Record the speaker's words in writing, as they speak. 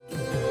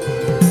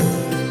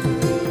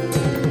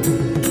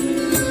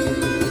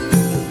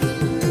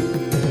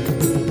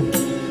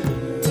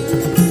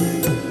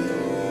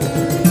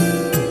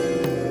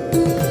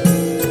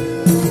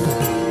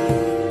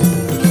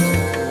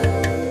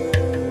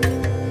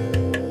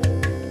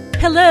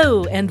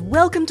Hello, and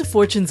welcome to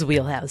Fortune's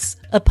Wheelhouse,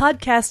 a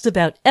podcast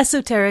about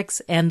esoterics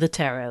and the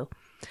tarot.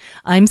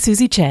 I'm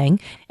Susie Chang,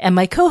 and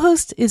my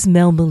co-host is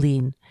Mel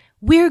Moline.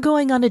 We're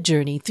going on a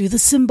journey through the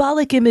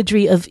symbolic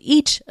imagery of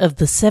each of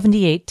the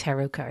 78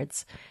 tarot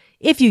cards.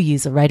 If you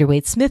use a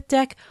Rider-Waite-Smith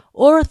deck,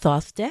 or a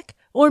Thoth deck,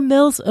 or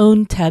Mel's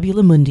own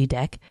Tabula Mundi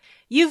deck,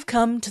 you've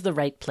come to the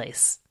right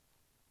place.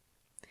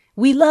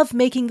 We love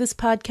making this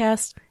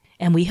podcast,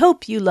 and we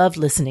hope you love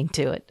listening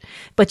to it.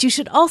 But you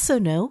should also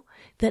know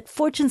that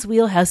Fortune's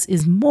Wheelhouse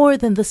is more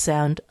than the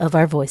sound of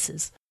our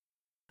voices.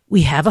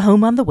 We have a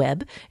home on the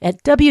web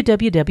at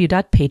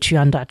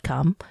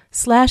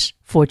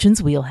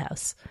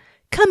www.patreon.com/fortuneswheelhouse.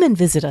 Come and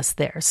visit us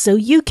there so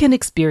you can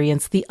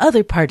experience the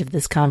other part of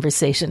this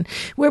conversation,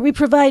 where we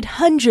provide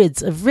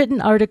hundreds of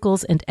written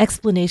articles and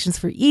explanations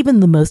for even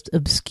the most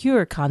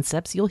obscure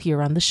concepts you'll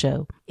hear on the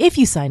show. If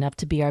you sign up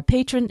to be our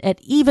patron at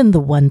even the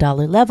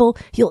 $1 level,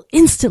 you'll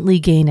instantly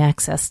gain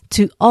access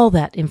to all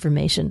that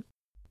information.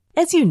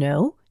 As you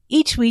know,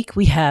 each week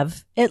we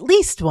have at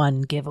least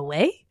one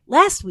giveaway.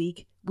 Last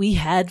week we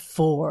had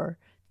 4,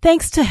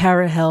 thanks to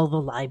Harahel the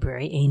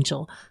Library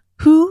Angel,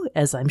 who,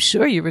 as I'm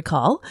sure you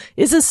recall,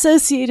 is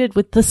associated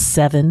with the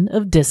 7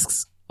 of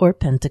Discs or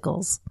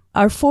Pentacles.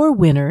 Our 4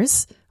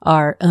 winners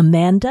are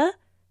Amanda,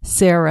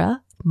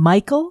 Sarah,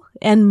 Michael,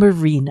 and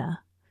Marina.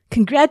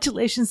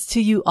 Congratulations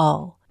to you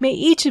all. May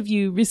each of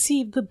you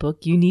receive the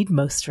book you need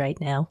most right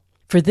now.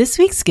 For this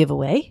week's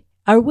giveaway,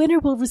 our winner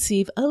will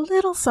receive a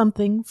little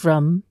something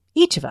from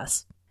each of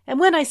us.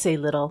 And when I say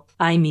little,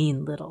 I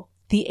mean little.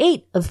 The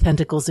 8 of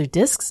Pentacles or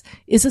Discs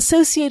is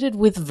associated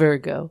with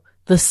Virgo,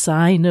 the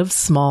sign of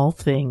small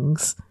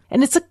things.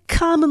 And it's a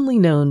commonly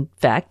known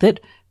fact that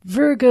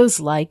Virgos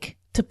like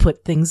to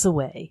put things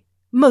away.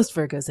 Most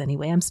Virgos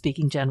anyway, I'm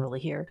speaking generally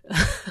here.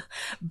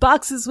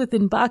 Boxes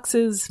within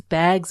boxes,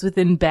 bags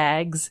within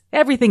bags,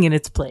 everything in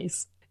its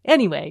place.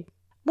 Anyway,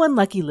 one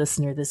lucky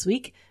listener this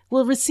week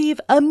will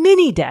receive a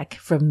mini deck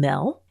from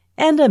Mel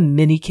and a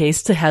mini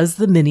case to house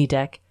the mini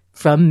deck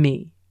from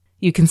me.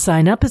 You can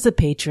sign up as a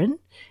patron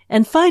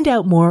and find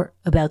out more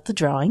about the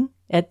drawing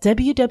at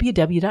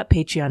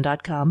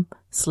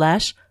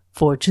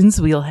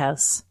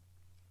www.patreon.com/fortuneswheelhouse.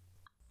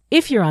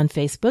 If you're on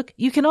Facebook,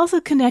 you can also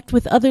connect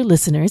with other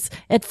listeners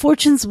at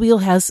Fortune's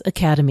Wheelhouse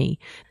Academy.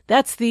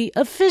 That's the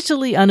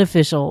officially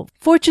unofficial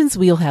Fortune's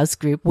Wheelhouse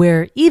group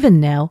where even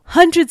now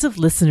hundreds of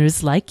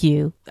listeners like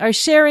you are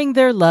sharing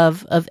their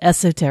love of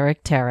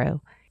esoteric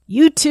tarot.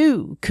 You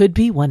too could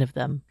be one of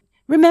them.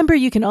 Remember,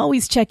 you can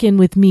always check in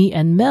with me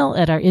and Mel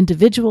at our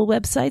individual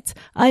websites.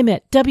 I'm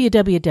at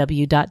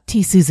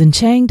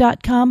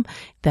www.tsusanchang.com.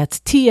 That's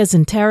T as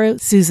in tarot,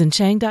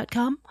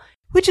 susanchang.com,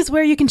 which is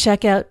where you can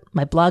check out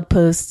my blog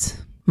posts,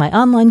 my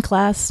online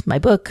class, my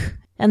book,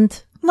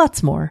 and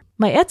lots more.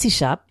 My Etsy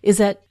shop is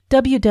at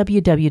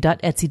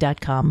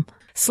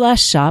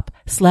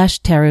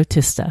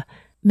www.etsy.com/shop/tarotista.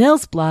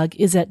 Mel's blog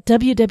is at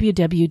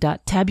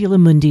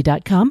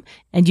www.tabulamundi.com,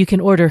 and you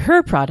can order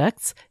her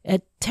products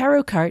at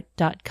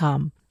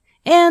tarotcart.com.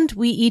 And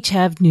we each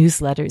have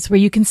newsletters where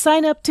you can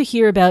sign up to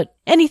hear about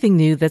anything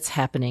new that's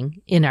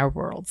happening in our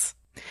worlds.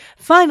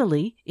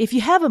 Finally, if you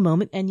have a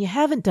moment and you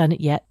haven't done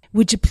it yet,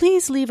 would you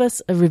please leave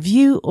us a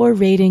review or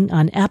rating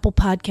on Apple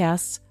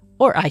Podcasts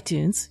or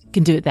iTunes? You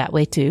can do it that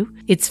way too.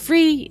 It's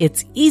free,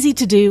 it's easy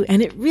to do,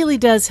 and it really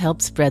does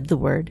help spread the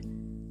word.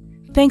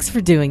 Thanks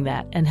for doing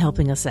that and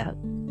helping us out.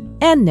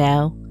 And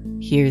now,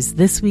 here's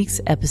this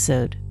week's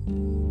episode.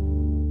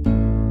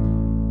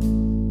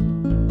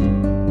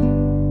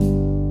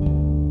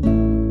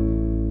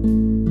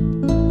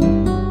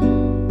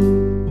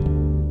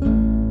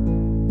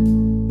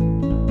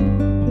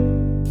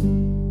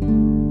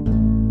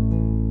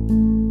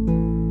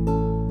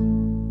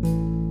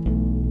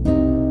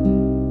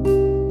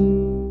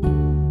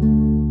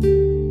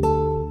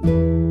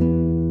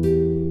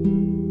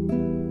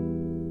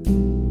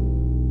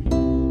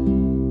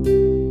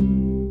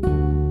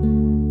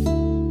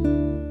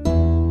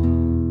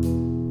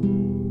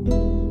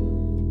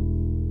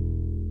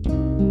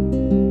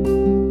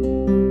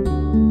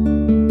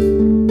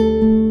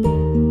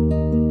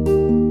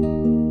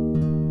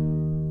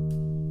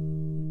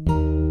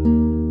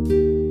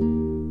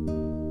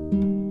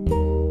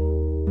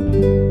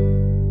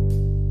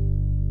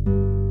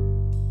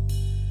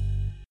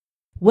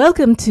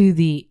 Welcome to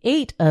the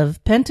 8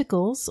 of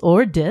Pentacles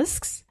or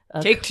Discs.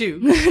 Take 2.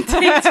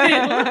 Take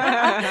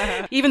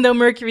 2. Even though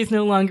Mercury's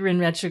no longer in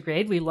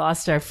retrograde, we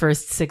lost our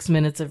first 6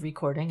 minutes of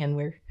recording and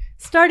we're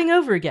starting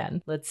over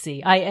again. Let's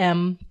see. I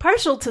am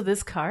partial to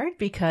this card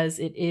because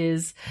it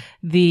is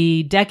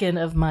the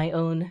decan of my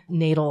own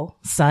natal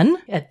sun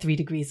at 3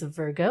 degrees of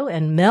Virgo.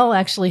 And Mel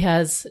actually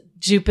has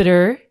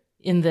Jupiter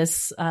in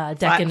this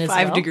decan as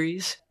well. 5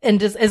 degrees.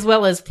 And as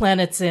well as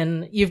planets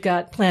you've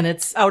got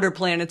planets. Outer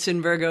planets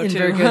in Virgo too.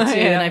 Yeah.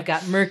 And I've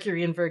got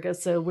Mercury in Virgo.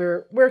 So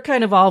we're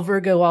kind of all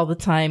Virgo all the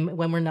time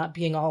when we're not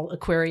being all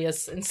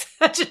Aquarius and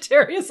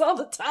Sagittarius all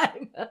the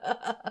time.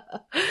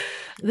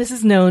 This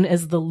is known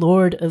as the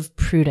Lord of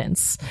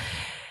Prudence.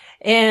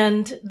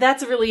 And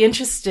that's a really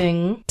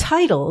interesting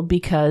title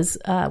because,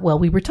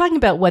 we were talking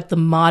about what the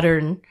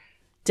modern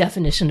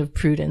definition of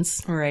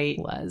prudence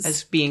was.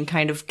 As being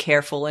kind of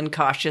careful and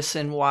cautious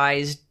and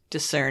wise,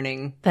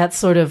 discerning. That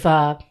sort of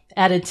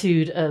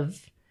attitude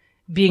of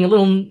being a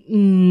little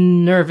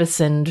nervous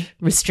and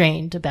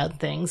restrained about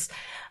things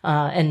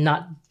and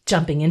not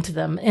jumping into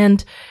them.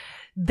 And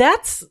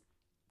that's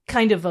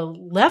kind of a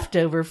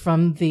leftover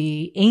from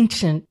the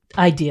ancient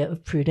idea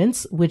of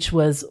prudence, which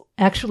was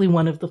actually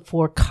one of the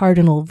 4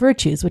 cardinal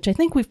virtues, which I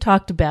think we've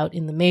talked about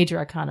in the major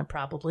arcana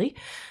probably,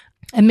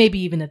 and maybe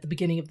even at the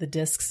beginning of the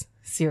discs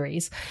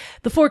series.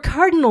 The 4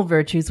 cardinal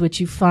virtues, which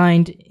you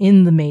find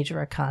in the major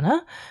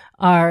arcana,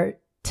 are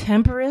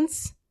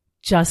temperance,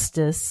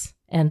 justice,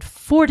 and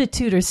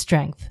fortitude or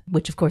strength,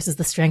 which of course is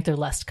the strength or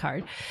lust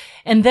card.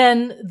 And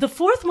then the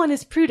 4th one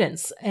is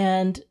prudence.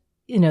 And,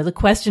 the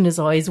question is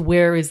always,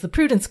 where is the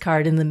prudence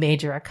card in the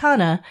major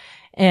arcana?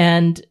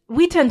 And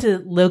we tend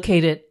to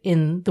locate it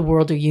in the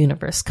world or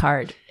universe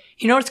card.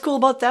 You know what's cool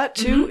about that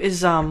too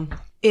is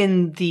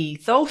in the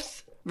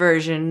Thoth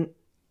version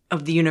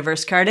of the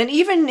universe card, and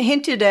even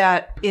hinted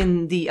at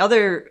in the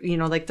other,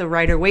 like the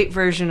Rider-Waite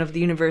version of the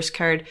universe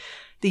card,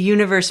 the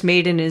universe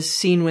maiden is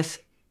seen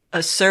with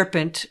a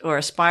serpent or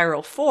a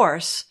spiral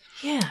force.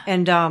 Yeah.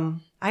 And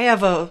I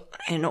have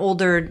an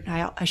older,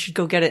 I should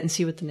go get it and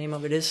see what the name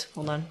of it is.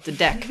 Hold on. The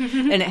deck.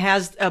 And it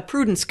has a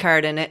prudence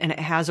card in it, and it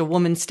has a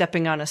woman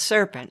stepping on a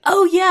serpent.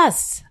 Oh,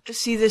 yes.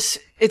 See this?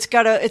 It's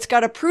got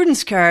a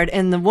prudence card,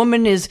 and the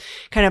woman is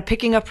kind of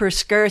picking up her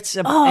skirts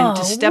and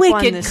to step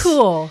on this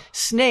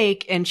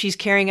snake, and she's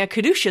carrying a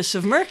caduceus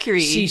of Mercury.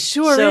 She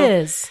sure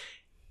is.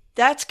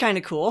 That's kind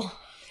of cool.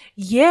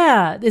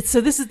 Yeah.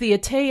 So this is the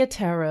Atea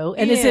Tarot.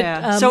 And is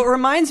it? So it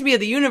reminds me of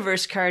the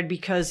universe card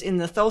because in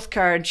the Thoth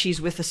card, she's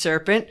with a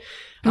serpent.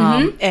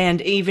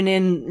 And even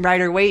in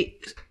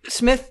Rider-Waite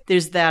Smith,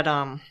 there's that,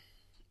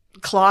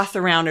 cloth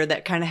around her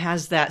that kind of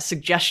has that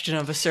suggestion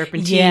of a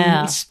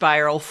serpentine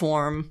spiral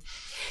form.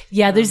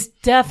 Yeah, there's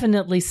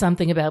definitely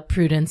something about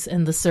prudence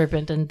and the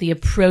serpent and the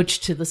approach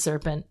to the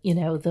serpent,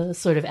 the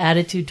sort of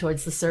attitude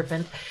towards the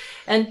serpent.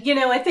 And,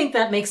 I think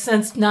that makes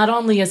sense not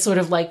only as sort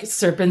of like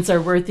serpents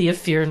are worthy of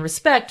fear and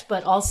respect,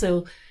 but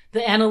also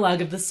the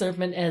analog of the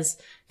serpent as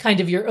kind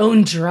of your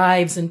own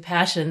drives and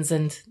passions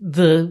and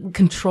the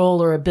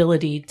control or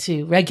ability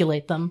to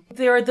regulate them.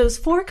 There are those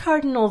 4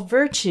 cardinal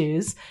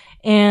virtues,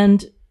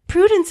 and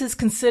prudence is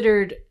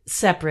considered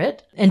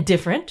separate and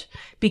different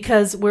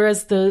because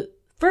whereas the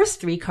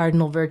first 3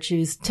 cardinal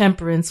virtues,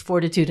 temperance,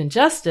 fortitude, and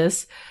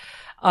justice,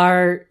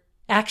 are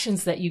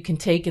actions that you can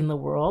take in the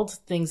world,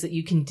 things that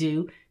you can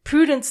do,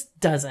 prudence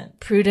doesn't.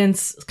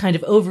 Prudence kind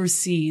of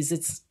oversees.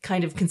 It's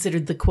kind of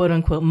considered the quote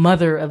unquote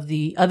mother of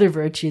the other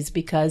virtues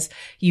because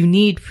you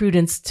need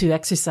prudence to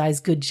exercise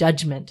good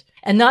judgment.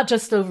 And not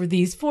just over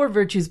these 4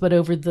 virtues, but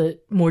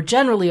more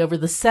generally over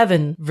the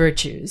 7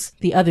 virtues.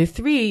 The other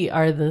 3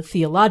 are the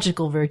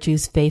theological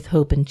virtues, faith,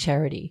 hope, and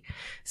charity.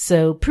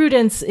 So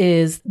prudence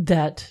is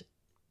that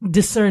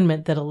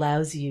discernment that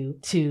allows you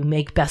to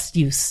make best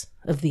use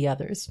of the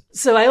others.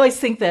 So I always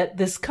think that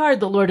this card,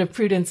 the Lord of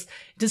Prudence,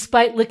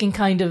 despite looking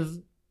kind of,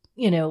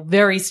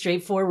 very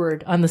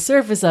straightforward on the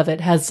surface of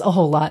it, has a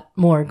whole lot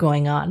more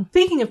going on.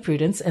 Speaking of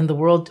prudence and the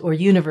world or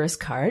universe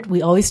card,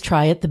 we always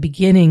try at the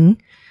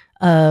beginning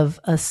of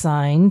a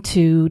sign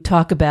to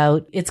talk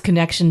about its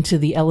connection to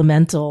the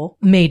elemental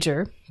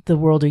major, the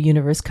world or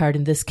universe card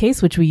in this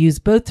case, which we use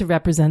both to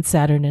represent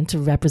Saturn and to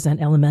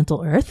represent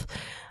elemental Earth.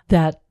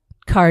 That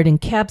card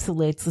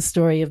encapsulates the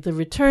story of the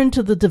return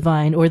to the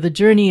divine or the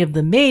journey of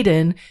the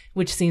maiden,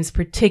 which seems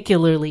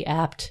particularly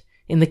apt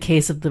in the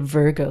case of the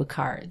Virgo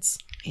cards.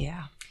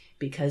 Yeah.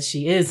 Because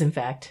she is, in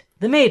fact,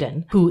 the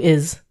maiden who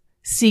is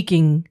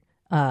seeking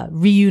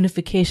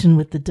reunification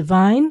with the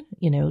divine.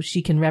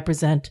 She can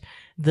represent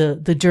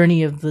the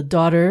journey of the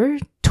daughter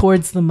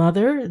towards the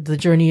mother, the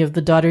journey of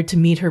the daughter to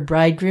meet her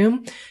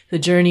bridegroom, the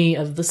journey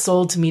of the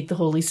soul to meet the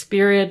Holy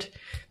Spirit,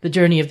 the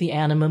journey of the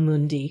anima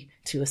mundi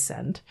to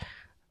ascend.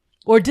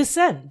 Or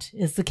descend,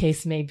 as the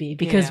case may be,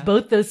 because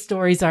both those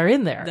stories are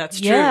in there.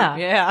 That's true.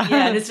 Yeah.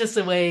 And it's just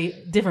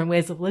different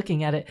ways of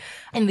looking at it.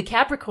 In the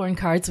Capricorn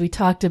cards, we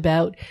talked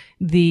about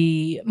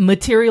the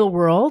material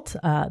world,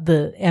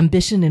 the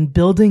ambition and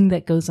building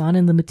that goes on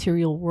in the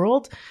material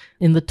world.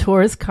 In the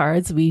Taurus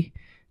cards, we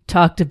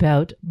talked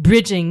about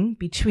bridging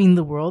between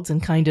the worlds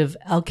and kind of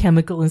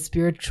alchemical and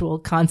spiritual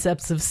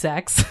concepts of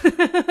sex.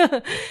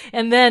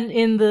 And then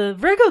in the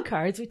Virgo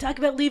cards, we talk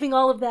about leaving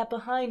all of that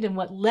behind and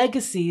what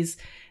legacies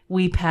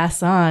we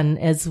pass on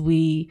as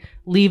we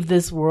leave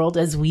this world,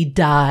 as we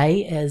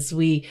die, as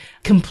we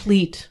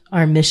complete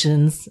our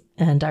missions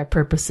and our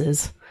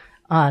purposes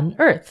on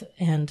Earth.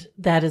 And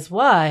that is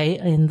why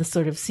in the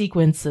sort of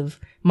sequence of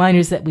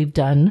minors that we've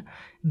done,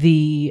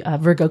 the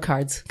Virgo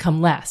cards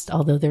come last,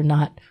 although they're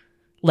not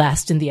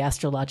last in the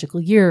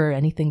astrological year or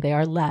anything. They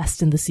are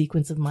last in the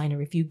sequence of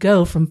minor if you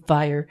go from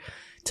fire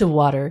to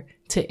water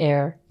to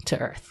air to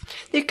earth.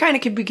 They kind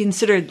of could be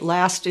considered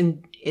last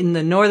in in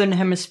the northern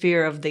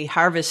hemisphere of the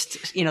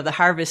harvest, the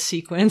harvest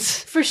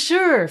sequence. For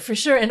sure.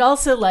 And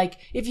also, like,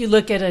 if you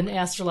look at an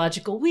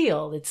astrological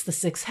wheel, it's the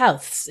sixth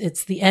house.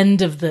 It's the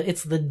end of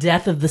it's the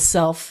death of the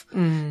self,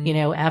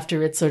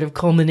 after its sort of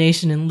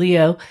culmination in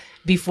Leo,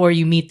 before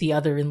you meet the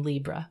other in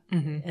Libra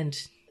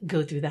and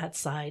go through that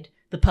side,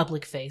 the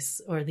public face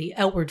or the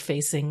outward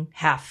facing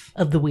half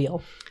of the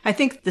wheel. I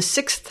think the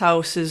sixth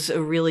house is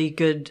a really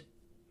good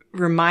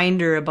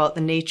reminder about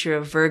the nature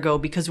of Virgo,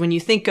 because when you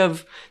think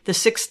of the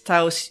sixth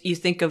house, you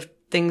think of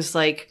things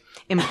like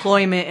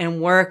employment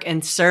and work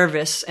and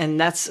service, and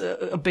that's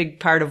a big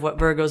part of what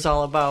Virgo's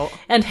all about.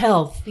 And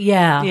health.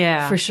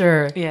 Yeah, for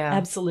sure. Yeah,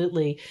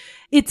 absolutely.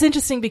 It's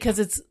interesting because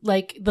it's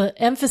like the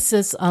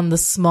emphasis on the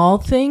small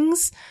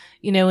things,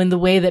 in the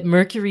way that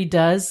Mercury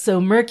does.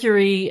 So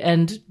Mercury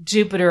and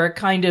Jupiter are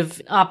kind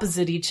of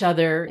opposite each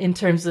other in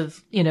terms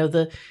of,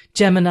 the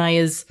Gemini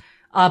is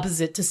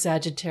opposite to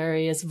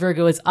Sagittarius.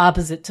 Virgo is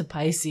opposite to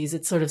Pisces.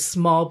 It's sort of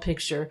small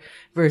picture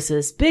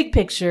versus big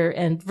picture.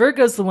 And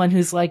Virgo's the one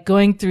who's like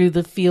going through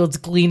the fields,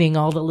 gleaning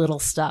all the little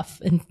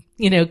stuff and,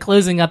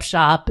 closing up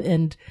shop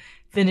and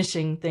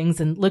finishing things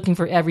and looking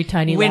for every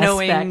tiny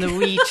winnowing last speck. The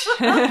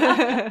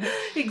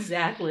wheat.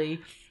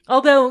 Exactly.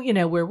 Although,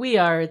 where we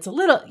are, it's a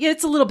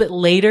little bit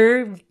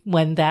later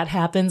when that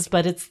happens,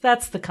 but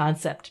that's the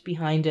concept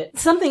behind it.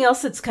 Something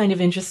else that's kind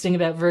of interesting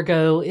about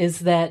Virgo is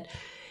that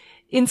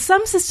in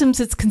some systems,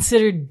 it's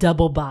considered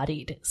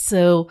double-bodied.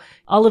 So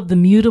all of the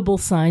mutable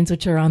signs,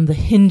 which are on the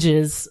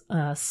hinges,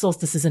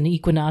 solstices and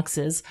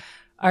equinoxes,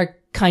 are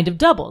kind of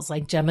doubles,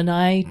 like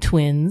Gemini,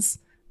 twins,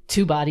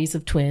 two bodies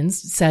of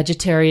twins.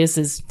 Sagittarius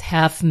is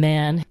half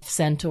man, half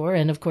centaur,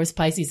 and of course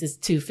Pisces is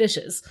two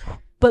fishes.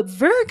 But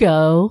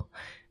Virgo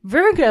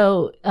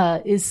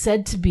is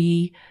said to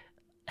be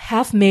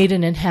half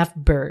maiden and half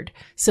bird.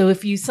 So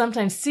if you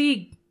sometimes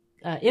see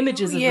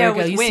images of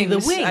Virgo, you see the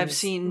wings. I've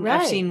seen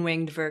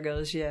winged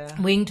Virgos,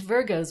 Winged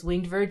Virgos,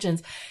 winged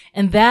virgins.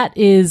 And that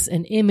is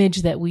an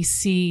image that we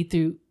see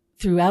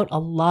throughout a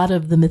lot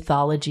of the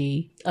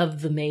mythology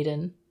of the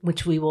maiden,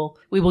 which we will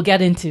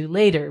get into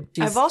later.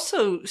 I've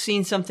also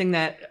seen something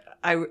that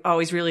I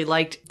always really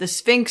liked. The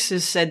Sphinx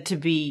is said to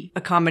be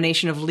a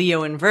combination of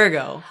Leo and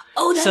Virgo.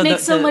 Oh, that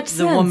makes so much sense.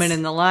 The woman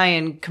and the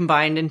lion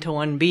combined into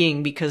one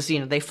being because,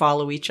 they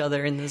follow each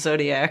other in the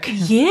zodiac.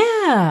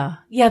 Yeah.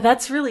 Yeah,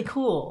 that's really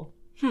cool.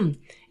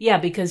 Yeah,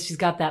 because she's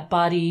got that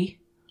body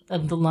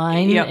of the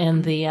lion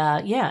and the,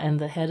 and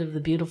the head of the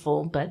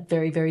beautiful but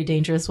very, very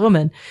dangerous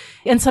woman.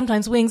 And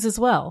sometimes wings as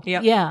well.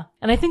 Yep. Yeah.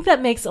 And I think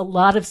that makes a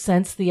lot of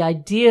sense, the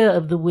idea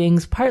of the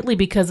wings, partly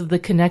because of the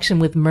connection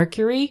with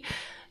Mercury,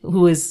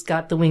 who has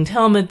got the winged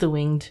helmet, the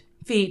winged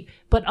feet,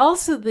 but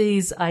also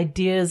these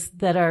ideas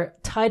that are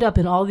tied up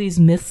in all these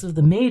myths of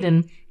the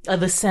maiden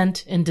of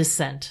ascent and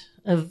descent,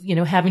 of,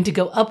 having to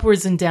go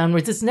upwards and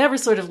downwards. It's never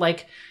sort of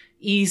like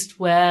east,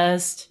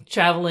 west,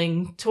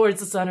 traveling towards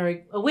the sun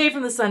or away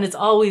from the sun. It's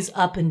always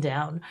up and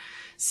down.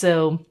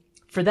 So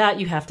for that,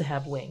 you have to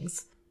have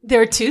wings.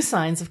 There are two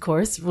signs, of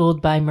course,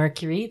 ruled by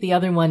Mercury. The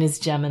other one is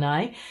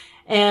Gemini.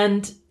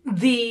 And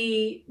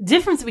the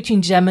difference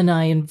between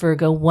Gemini and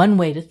Virgo, one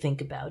way to think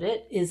about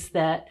it, is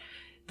that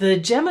the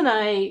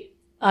Gemini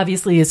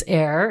obviously is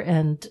air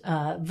and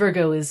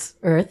Virgo is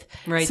earth.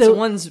 Right. So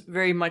one's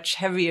very much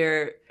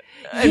heavier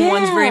and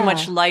one's very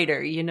much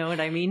lighter. You know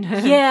what I mean?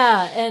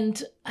 Yeah.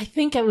 And I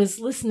think I was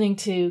listening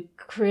to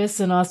Chris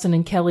and Austin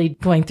and Kelly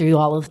going through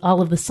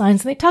all of the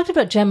signs, and they talked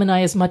about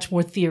Gemini as much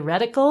more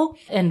theoretical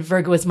and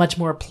Virgo is much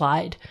more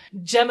applied.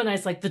 Gemini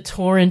is like the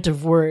torrent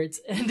of words,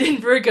 and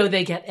in Virgo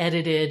they get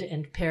edited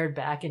and pared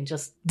back and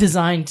just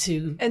designed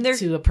to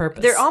a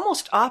purpose. They're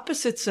almost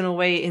opposites in a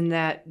way, in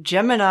that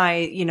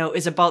Gemini,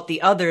 is about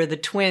the other, the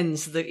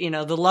twins, the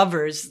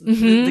lovers,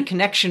 the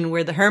connection,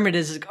 where the hermit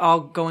is all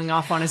going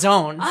off on his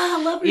own.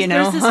 Lovers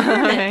versus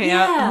hermit.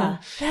 Yeah.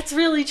 That's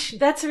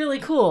really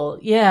cool.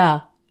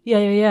 Yeah.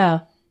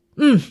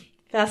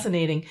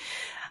 Fascinating.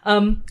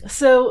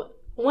 So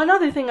one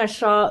other thing I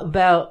saw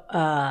about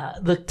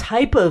the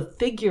type of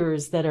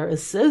figures that are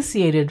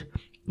associated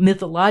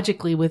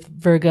mythologically with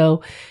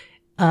Virgo,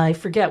 I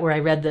forget where I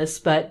read this,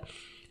 but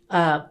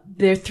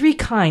there are three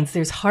kinds.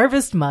 There's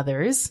harvest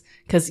mothers,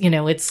 because,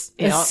 it's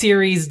a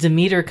Ceres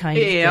Demeter kind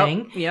of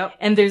thing. Yep.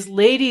 And there's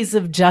ladies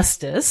of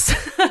justice.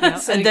 Yep.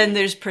 So, and then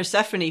there's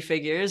Persephone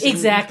figures.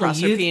 Exactly.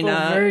 Proserpina.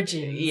 Youthful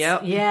virgins.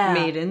 Yep. Yeah.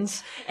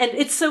 Maidens. And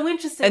it's so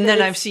interesting. And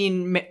then I've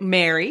seen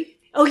Mary.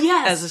 Oh,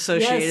 yes. As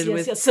associated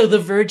with. Yes. So the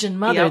Virgin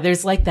Mother,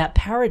 there's like that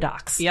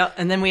paradox. Yep.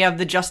 And then we have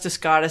the justice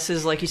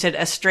goddesses. Like you said,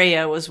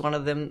 Estrella was one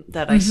of them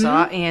that I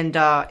saw. And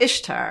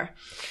Ishtar.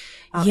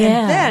 And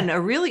then a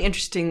really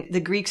interesting,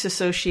 the Greeks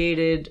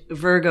associated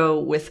Virgo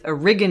with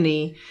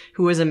Erigone,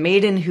 who was a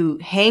maiden who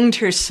hanged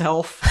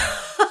herself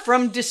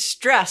from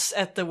distress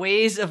at the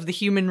ways of the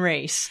human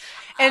race.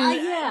 And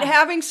Yeah.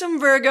 having some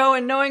Virgo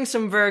and knowing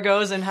some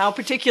Virgos and how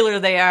particular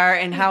they are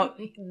and how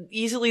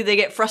easily they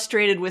get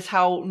frustrated with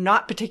how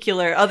not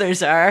particular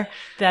others are.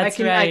 That's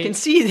I right. can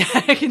see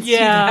that. I can see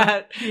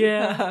that.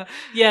 Yeah.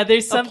 Yeah.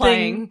 There's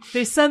something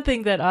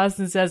that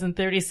Austin says in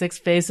 36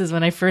 Faces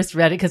when I first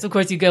read it. Cause of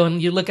course you go and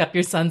you look up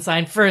your sun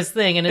sign first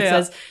thing and it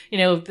says,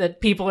 that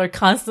people are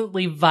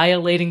constantly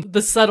violating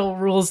the subtle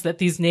rules that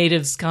these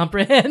natives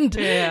comprehend.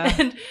 Yeah.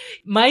 And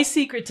my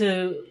secret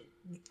to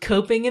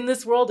coping in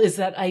this world is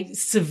that I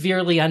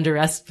severely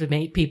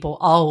underestimate people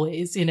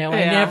always, I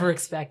never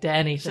expect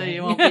anything. So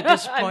you won't be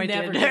disappointed.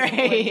 I'm never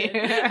disappointed.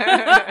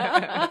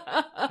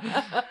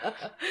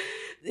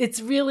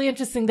 It's really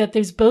interesting that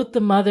there's both the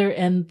mother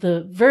and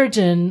the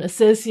virgin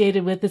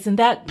associated with this. And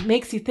that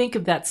makes you think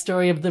of that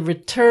story of the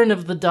return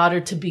of the daughter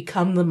to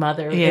become the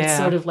mother. Yeah. It's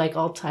sort of like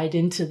all tied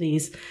into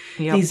these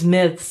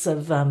myths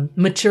of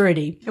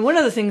maturity. And one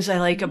of the things I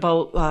like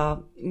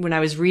about when I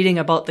was reading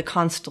about the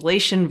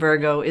constellation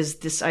Virgo is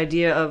this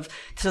idea of,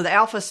 so the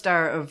alpha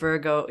star of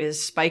Virgo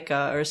is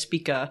Spica or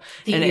Spica.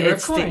 The and ear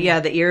it's of corn.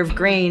 the ear of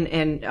grain.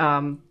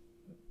 And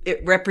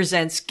it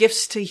represents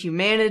gifts to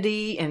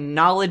humanity and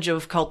knowledge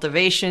of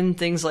cultivation,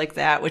 things like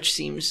that, which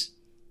seems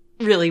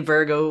really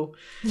Virgoan.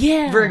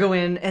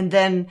 And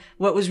then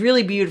what was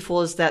really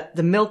beautiful is that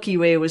the Milky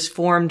Way was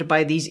formed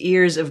by these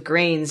ears of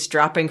grains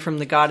dropping from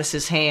the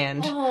goddess's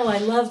hand. Oh, I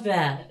love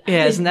that.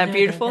 Yeah, isn't that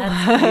beautiful?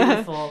 That's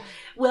beautiful.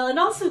 Well, and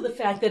also the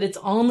fact that it's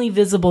only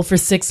visible for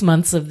 6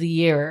 months of the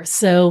year.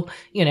 So,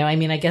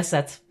 I guess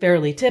that's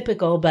fairly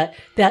typical, but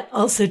that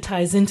also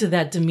ties into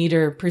that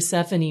Demeter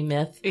Persephone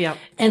myth. Yeah.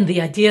 And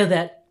the idea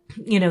that,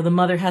 the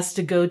mother has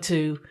to go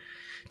to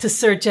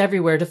search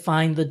everywhere to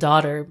find the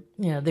daughter.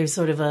 There's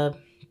sort of a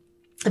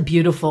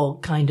beautiful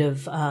kind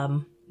of,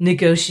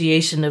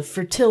 negotiation of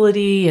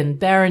fertility and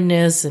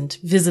barrenness and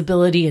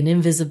visibility and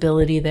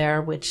invisibility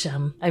there, which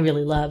I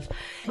really love.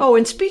 Oh,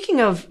 and speaking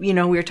of, we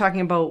were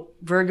talking about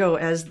Virgo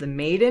as the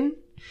maiden.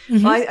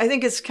 Mm-hmm. I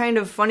think it's kind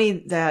of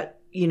funny that,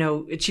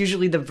 it's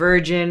usually the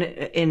virgin.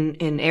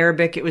 In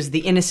Arabic, it was the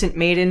innocent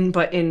maiden,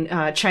 but in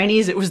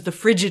Chinese, it was the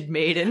frigid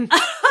maiden.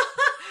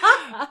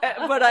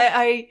 But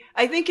I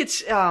think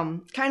it's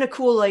kind of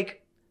cool, like,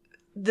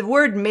 the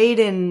word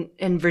maiden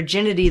and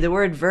virginity, the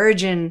word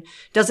virgin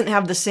doesn't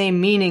have the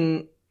same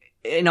meaning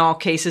in all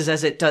cases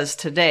as it does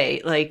today.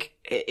 Like,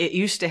 it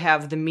used to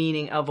have the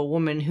meaning of a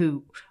woman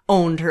who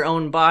owned her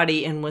own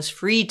body and was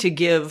free to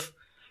give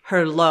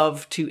her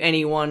love to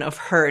anyone of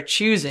her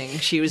choosing.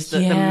 She was the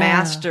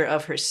master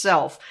of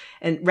herself.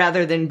 And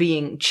rather than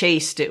being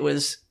chaste, it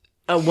was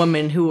a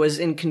woman who was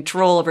in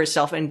control of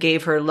herself and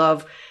gave her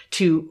love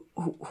to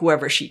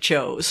whoever she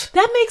chose.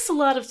 That makes a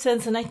lot of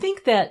sense. And I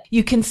think that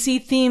you can see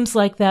themes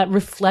like that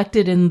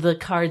reflected in the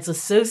cards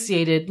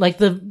associated, like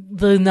the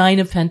Nine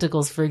of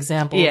Pentacles, for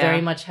example,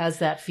 very much has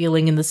that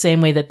feeling in the same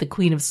way that the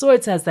Queen of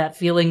Swords has that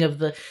feeling of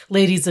the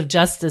Ladies of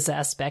Justice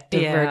aspect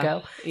of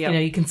Virgo.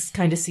 Yep. You can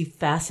kind of see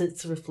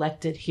facets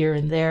reflected here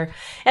and there.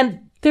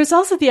 And there's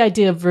also the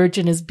idea of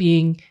virgin as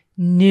being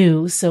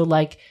new. So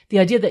like the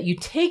idea that you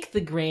take the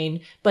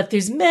grain, but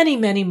there's many,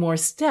 many more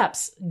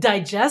steps,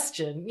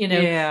 digestion,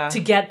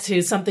 to get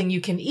to something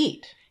you can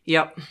eat.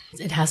 Yep.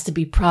 It has to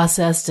be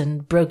processed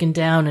and broken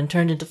down and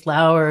turned into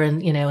flour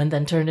and, and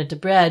then turned into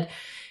bread.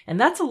 And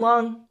that's a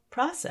long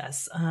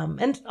process.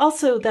 And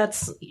also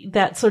that's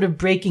that sort of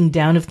breaking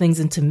down of things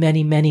into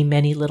many, many,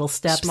 many little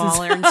steps.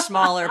 Smaller and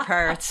smaller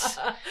parts.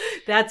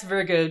 That's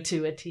Virgo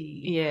to a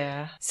T.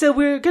 Yeah. So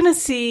we're going to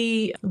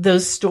see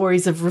those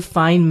stories of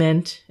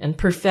refinement and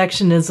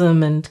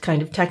perfectionism and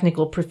kind of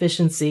technical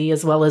proficiency,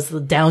 as well as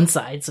the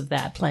downsides of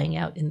that playing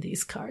out in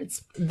these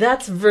cards.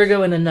 That's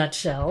Virgo in a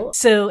nutshell.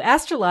 So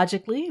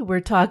astrologically,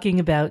 we're talking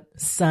about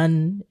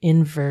Sun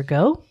in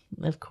Virgo,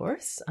 of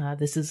course.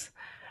 This is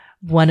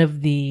one of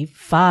the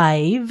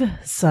 5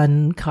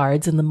 sun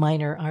cards in the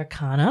minor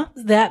arcana.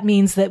 That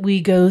means that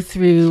we go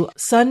through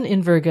Sun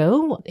in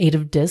Virgo, 8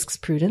 of discs,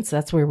 prudence.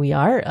 That's where we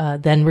are.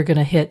 Then we're going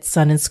to hit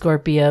Sun in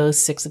Scorpio,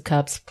 6 of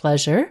cups,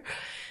 pleasure.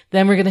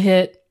 Then we're going to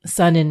hit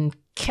Sun in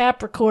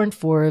Capricorn,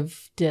 4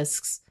 of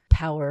discs,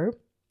 power.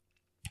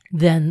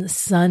 Then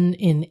Sun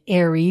in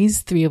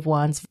Aries, 3 of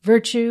wands,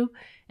 virtue.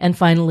 And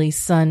finally,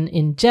 Sun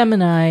in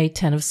Gemini,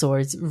 10 of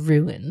swords,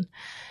 ruin.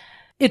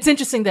 It's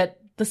interesting that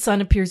the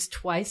sun appears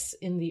twice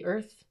in the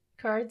earth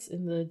cards,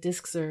 in the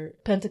discs or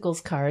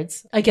pentacles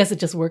cards. I guess it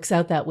just works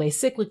out that way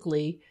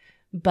cyclically,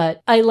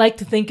 but I like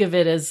to think of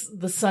it as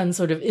the sun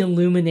sort of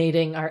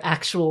illuminating our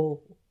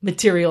actual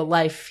material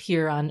life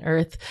here on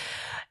earth.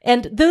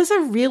 And those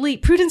are really,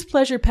 prudence,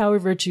 pleasure, power,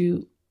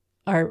 virtue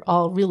are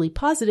all really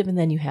positive, and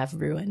then you have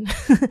ruin.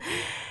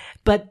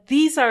 But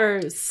these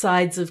are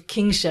sides of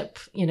kingship,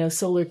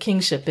 solar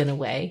kingship in a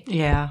way.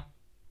 Yeah.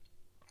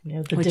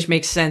 Which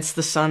makes sense.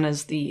 The sun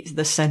is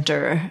the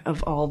center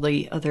of all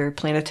the other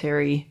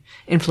planetary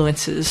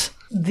influences.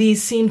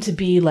 These seem to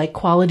be like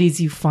qualities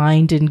you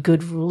find in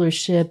good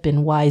rulership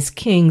and wise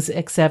kings,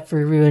 except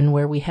for ruin,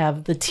 where we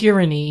have the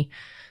tyranny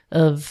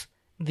of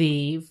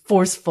the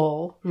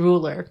forceful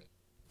ruler.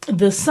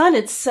 the sun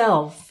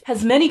itself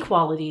has many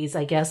qualities,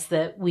 I guess,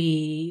 that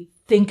we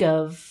think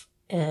of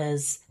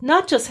as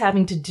not just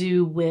having to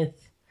do with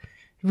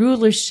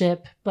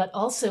rulership, but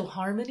also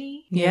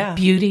harmony,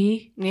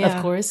 beauty,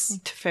 of course.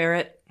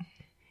 Teferet.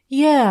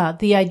 Yeah,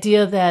 the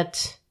idea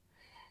that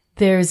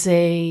there's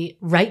a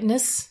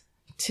rightness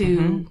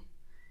to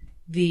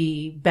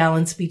the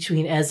balance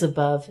between as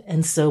above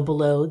and so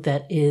below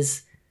that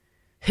is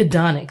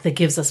hedonic, that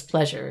gives us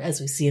pleasure, as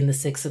we see in the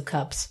Six of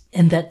Cups.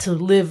 And that to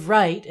live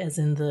right, as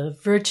in the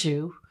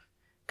virtue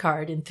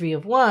card in Three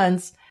of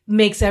Wands,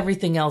 makes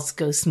everything else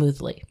go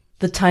smoothly.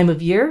 The time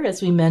of year,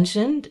 as we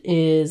mentioned,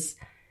 is,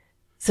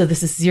 so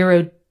this is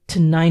 0 to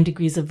 9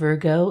 degrees of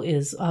Virgo,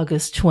 is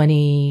August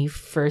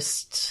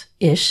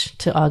 21st-ish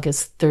to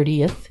August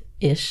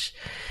 30th-ish.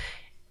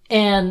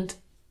 And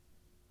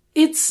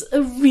it's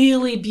a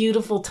really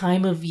beautiful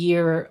time of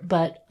year,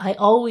 but I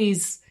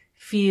always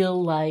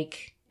feel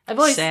like I've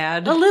always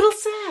sad. A little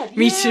sad.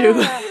 Me too.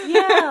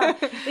 Yeah.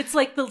 It's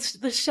like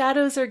the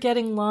shadows are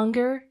getting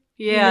longer.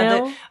 Yeah, you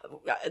know?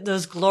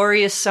 Those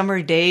glorious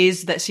summer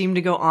days that seem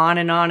to go on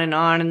and on and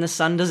on, and the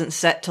sun doesn't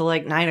set till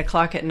like 9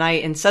 o'clock at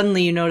night, and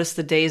suddenly you notice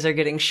the days are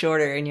getting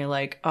shorter, and you're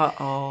like,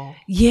 uh-oh.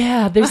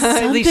 Yeah, there's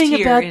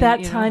something about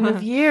that time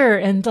of year,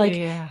 and like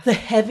Yeah. the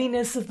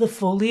heaviness of the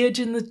foliage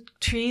in the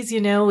trees,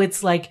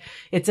 it's like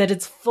it's at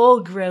its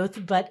full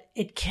growth, but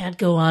it can't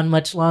go on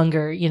much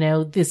longer.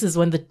 This is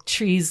when the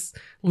trees'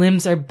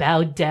 limbs are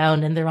bowed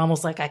down and they're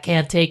almost like, I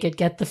can't take it,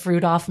 get the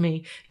fruit off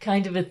me,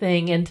 kind of a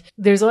thing. And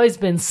there's always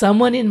been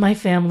someone in my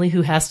family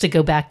who has to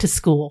go back to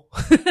school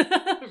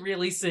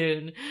really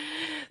soon.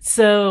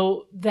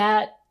 So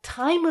that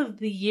time of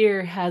the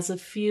year has a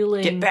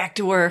feeling... Get back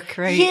to work,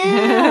 right?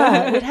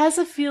 Yeah. It has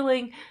a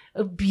feeling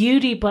of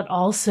beauty, but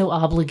also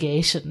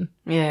obligation.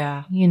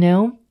 Yeah.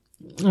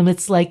 And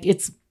it's like,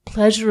 it's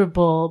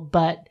pleasurable,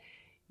 but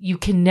you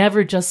can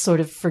never just sort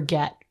of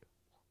forget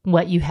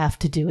what you have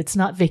to do. It's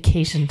not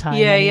vacation time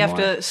anymore. You have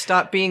to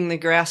stop being the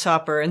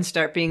grasshopper and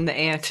start being the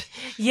ant.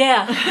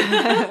 Yeah.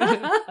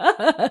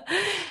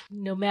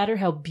 No matter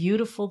how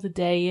beautiful the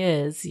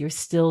day is, you're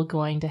still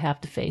going to have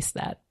to face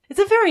that. It's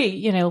a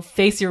very,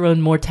 face your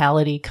own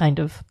mortality kind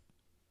of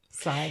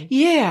sign.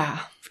 Yeah.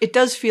 It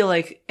does feel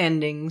like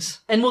endings.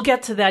 And we'll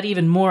get to that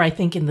even more, I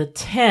think, in the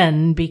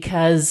 10,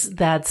 because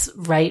that's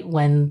right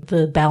when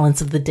the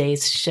balance of the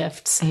days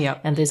shifts.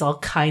 Yep. And there's all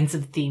kinds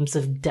of themes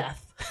of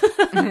death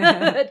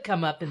that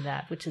come up in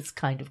that, which is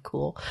kind of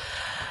cool.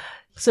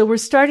 So we're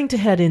starting to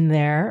head in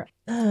there.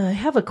 I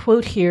have a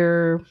quote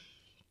here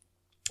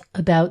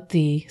about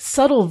the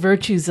subtle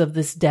virtues of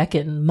this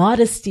decan: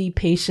 modesty,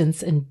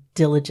 patience, and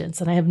diligence.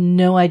 And I have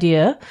no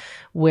idea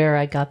where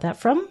I got that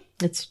from.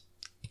 It's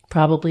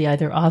probably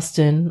either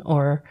Austin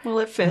or... Well,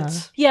 it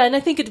fits. Yeah, and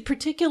I think it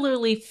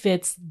particularly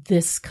fits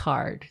this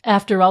card.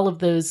 After all of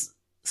those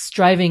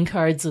striving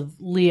cards of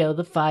Leo,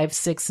 the 5,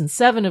 6, and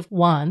 7 of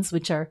Wands,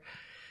 which are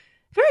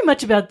very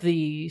much about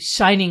the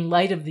shining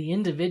light of the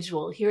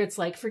individual. Here it's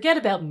like, forget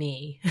about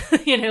me.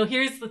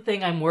 Here's the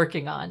thing I'm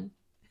working on.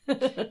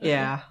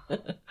 Yeah.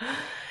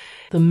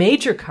 The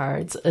major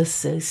cards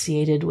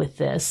associated with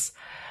this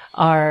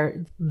are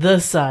the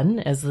Sun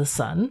as the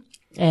Sun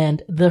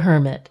and the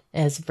Hermit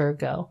as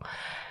Virgo.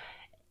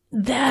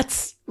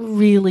 That's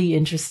really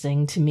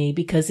interesting to me,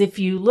 because if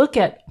you look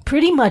at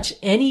pretty much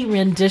any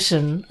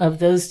rendition of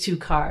those two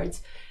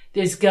cards,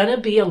 there's gonna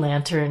be a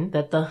lantern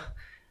that the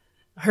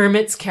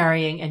Hermit's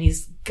carrying, and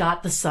he's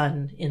got the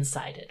sun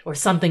inside it, or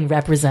something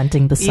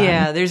representing the sun.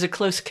 Yeah, there's a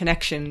close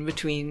connection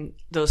between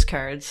those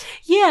cards.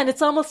 Yeah, and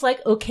it's almost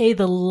like, okay,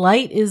 the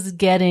light is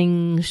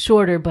getting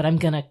shorter, but I'm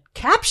going to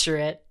capture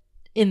it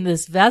in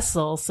this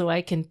vessel so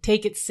I can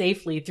take it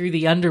safely through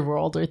the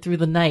underworld or through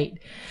the night.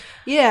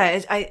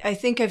 Yeah, I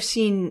think I've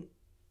seen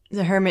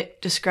the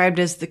Hermit described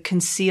as the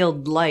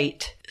concealed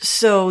light.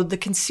 So the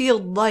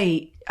concealed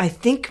light, I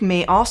think,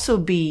 may also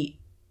be,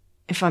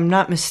 if I'm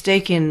not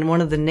mistaken,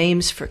 one of the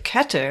names for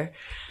Keter,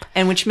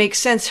 and which makes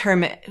sense,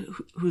 Hermit,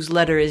 whose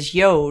letter is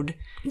Yod.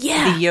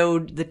 Yeah.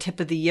 The tip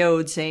of the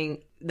Yod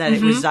saying that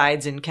it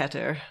resides in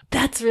Keter.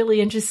 That's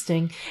really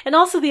interesting. And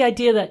also the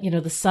idea that,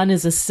 the sun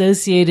is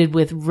associated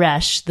with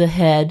Resh, the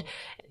head,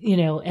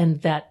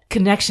 and that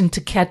connection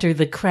to Keter,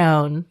 the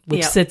crown,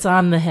 which sits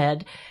on the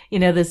head.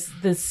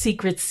 This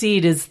secret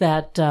seed is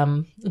that,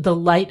 the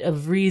light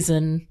of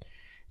reason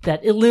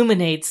that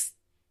illuminates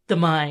the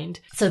mind.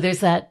 So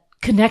there's that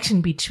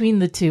connection between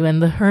the two,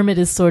 and the Hermit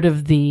is sort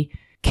of the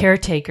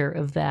caretaker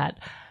of that.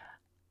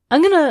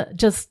 I'm going to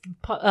just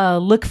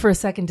look for a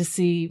second to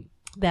see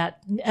that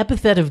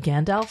epithet of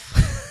Gandalf.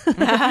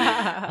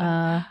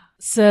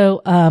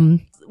 So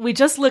we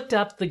just looked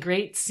up the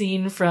great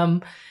scene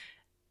from,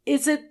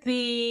 is it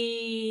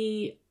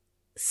the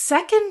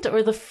second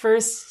or the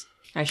first?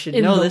 I should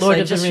know this.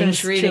 I just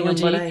finished reading them,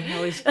 but I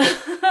always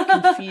get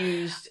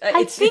confused.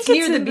 It's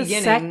near the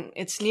beginning.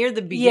 It's near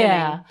the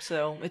beginning,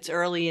 so it's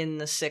early in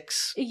the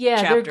 6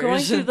 chapters. They're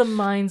going through the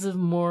mines of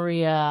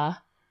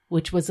Moria,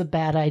 which was a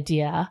bad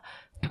idea.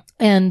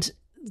 And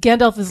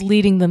Gandalf is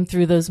leading them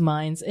through those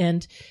mines,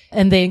 and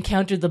they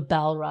encounter the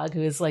Balrog,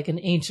 who is like an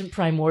ancient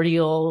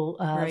primordial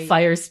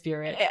fire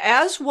spirit.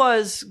 As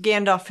was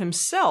Gandalf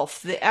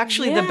himself. The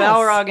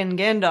Balrog and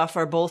Gandalf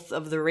are both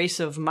of the race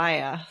of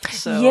Maya,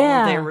 so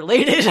they're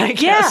related, I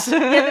guess. Yeah,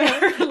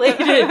 they're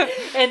related.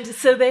 And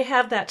so they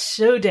have that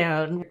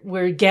showdown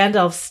where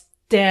Gandalf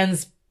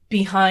stands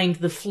behind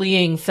the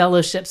fleeing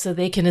fellowship so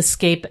they can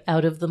escape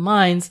out of the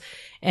mines,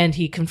 and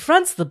he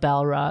confronts the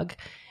Balrog,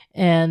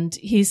 and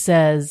he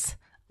says,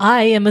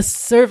 I am a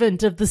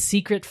servant of the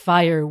secret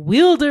fire,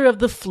 wielder of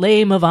the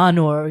flame of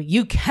Anor.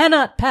 You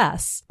cannot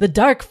pass. The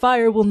dark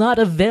fire will not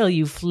avail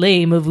you,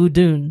 flame of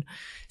Udun.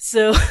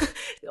 So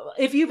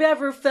if you've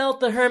ever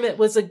felt the hermit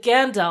was a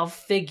Gandalf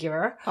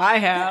figure. I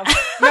have.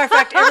 Matter of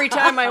fact, every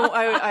time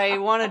I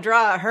want to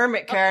draw a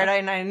hermit card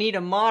and I need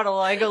a model,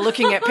 I go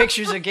looking at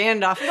pictures of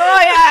Gandalf.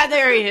 Oh yeah,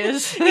 there he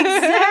is.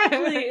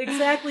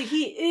 Exactly.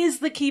 He is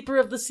the keeper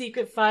of the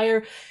secret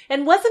fire.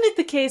 And wasn't it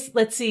the case,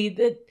 let's see,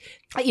 that,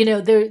 you know,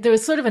 there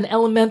was sort of an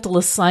elemental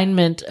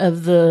assignment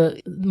of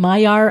the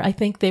Maiar, I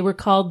think they were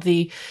called,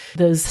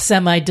 those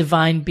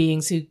semi-divine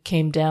beings who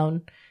came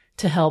down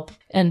to help.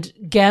 And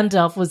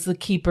Gandalf was the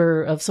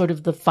keeper of sort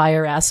of the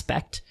fire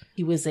aspect.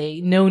 He was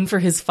known for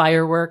his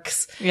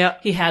fireworks. Yeah.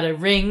 He had a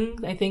ring,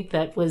 I think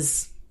that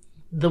was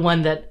the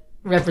one that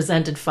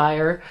represented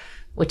fire,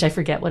 which I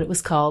forget what it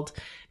was called.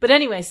 But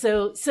anyway,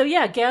 so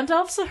yeah,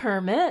 Gandalf's a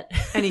hermit.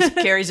 And he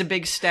carries a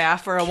big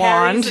staff or a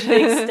wand. Carries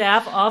a big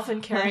staff,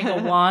 often carrying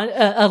a wand,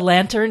 a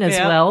lantern as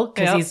well,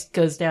 because he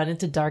goes down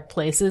into dark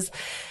places.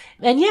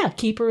 And yeah,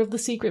 keeper of the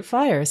secret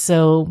fire.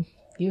 So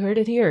you heard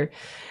it here.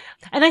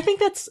 And I think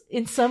that's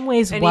in some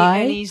ways why.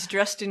 And he's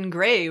dressed in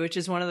gray, which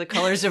is one of the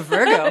colors of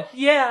Virgo.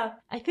 Yeah.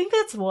 I think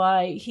that's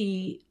why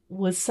he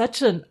was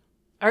such an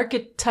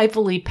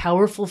archetypally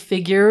powerful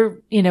figure,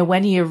 you know,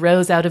 when he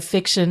arose out of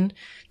fiction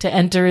to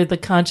enter the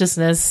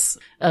consciousness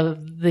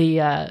of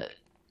the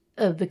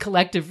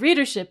collective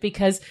readership,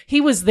 because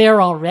he was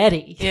there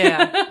already.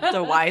 Yeah.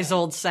 The wise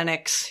old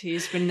Senex.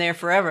 He's been there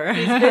forever.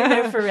 He's been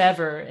there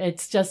forever.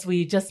 It's just,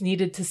 we just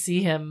needed to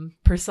see him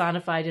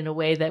personified in a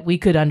way that we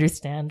could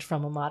understand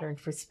from a modern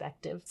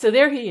perspective. So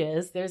there he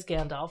is. There's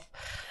Gandalf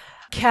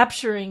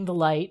capturing the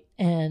light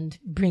and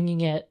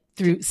bringing it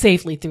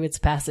safely through its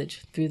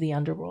passage through the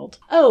underworld.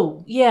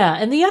 Oh, yeah.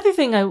 And the other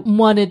thing I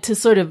wanted to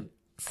sort of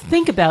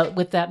think about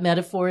with that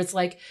metaphor is,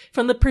 like,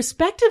 from the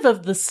perspective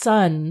of the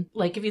sun,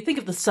 like if you think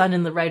of the sun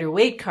in the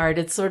Rider-Waite card,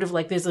 it's sort of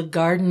like there's a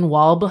garden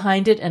wall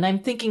behind it. And I'm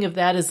thinking of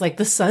that as like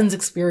the sun's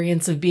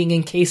experience of being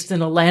encased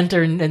in a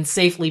lantern and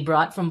safely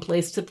brought from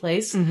place to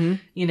place. Mm-hmm.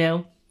 You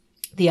know,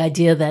 the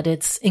idea that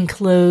it's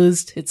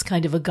enclosed, it's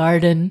kind of a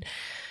garden,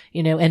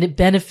 you know, and it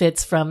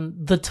benefits from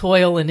the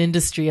toil and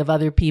industry of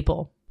other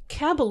people.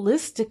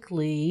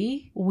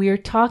 Kabbalistically, we're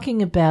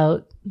talking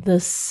about the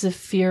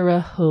Sephira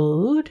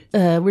Hod.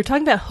 We're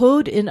talking about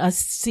Hod in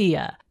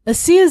Asiya.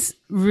 Asiya is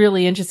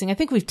really interesting. I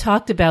think we've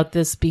talked about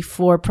this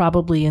before,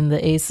 probably in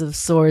the Ace of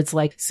Swords,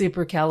 like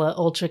Supercala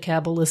Ultra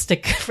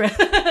Kabbalistic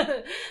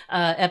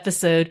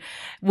episode,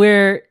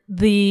 where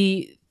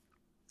the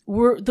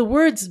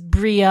words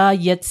Bria,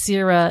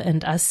 Yetzira,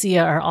 and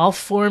Asiya are all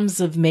forms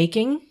of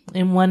making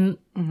in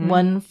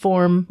one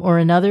form or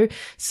another.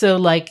 So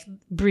like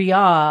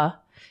Bria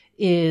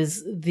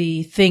is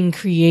the thing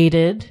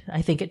created.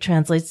 I think it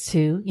translates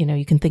to, you know,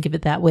 you can think of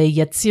it that way.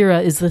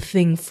 Yetzira is the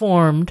thing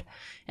formed,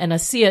 and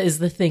Asiya is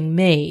the thing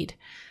made.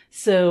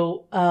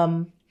 So,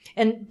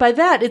 and by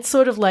that, it's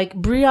sort of like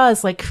Bria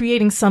is like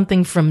creating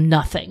something from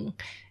nothing,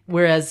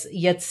 whereas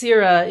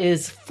Yetzira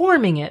is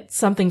forming it,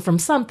 something from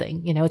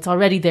something. You know, it's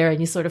already there and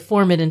you sort of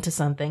form it into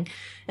something.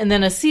 And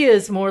then Asiya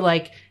is more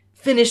like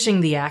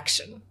finishing the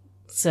action.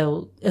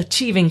 So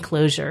achieving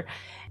closure.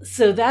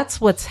 So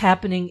that's what's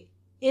happening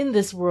in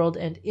this world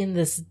and in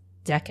this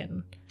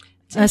Deccan.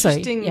 It's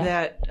interesting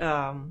that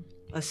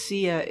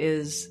Asiya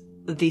is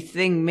the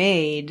thing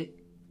made,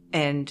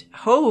 and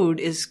Hod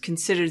is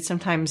considered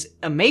sometimes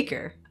a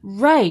maker.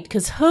 Right,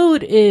 because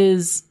Hod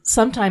is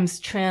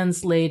sometimes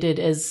translated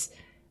as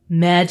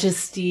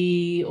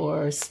majesty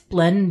or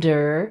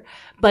splendor,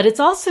 but it's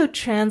also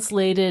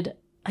translated,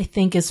 I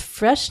think, as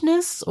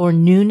freshness or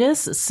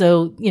newness.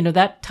 So, you know,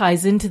 that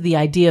ties into the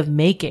idea of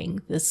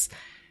making, this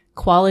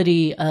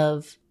quality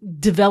of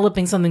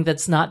developing something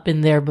that's not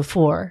been there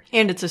before.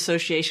 And its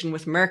association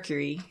with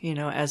Mercury, you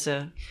know, as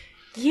a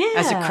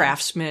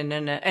craftsman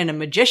and a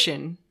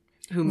magician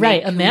a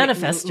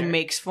manifester who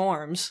makes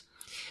forms.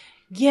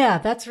 Yeah,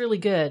 that's really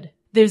good.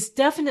 There's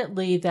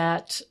definitely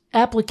that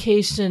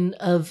application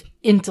of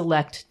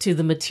intellect to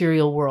the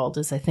material world,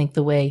 is I think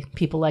the way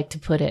people like to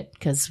put it,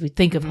 because we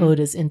think of Hod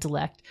as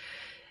intellect.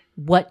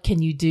 What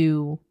can you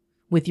do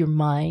with your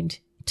mind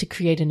to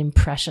create an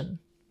impression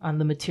on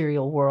the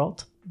material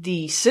world?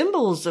 The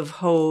symbols of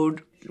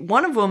Hod,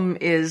 one of them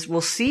is, we'll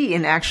see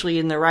in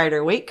the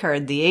Rider-Waite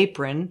card, the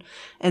apron,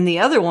 and the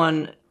other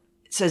one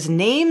says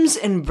names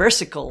and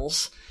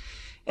versicles.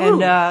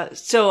 And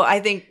so I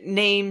think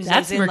names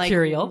that's as in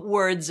mercurial. Like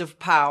words of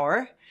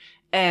power,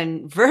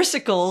 And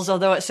versicles,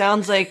 although it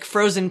sounds like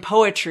frozen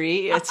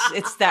poetry,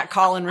 it's that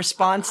call and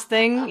response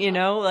thing, you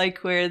know, like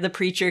where the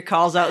preacher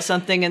calls out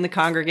something and the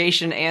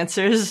congregation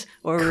answers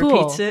or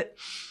repeats it.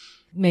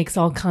 Makes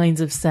all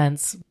kinds of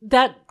sense.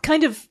 That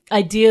kind of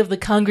idea of the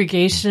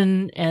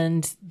congregation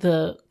and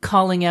the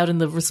calling out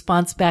and the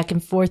response back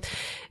and forth.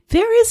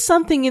 There is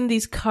something in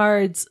these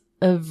cards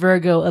of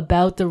Virgo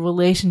about the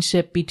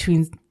relationship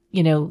between,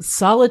 you know,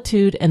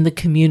 solitude and the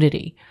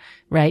community,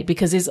 right?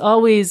 Because there's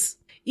always,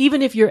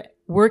 even if you're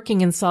working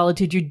in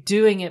solitude, you're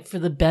doing it for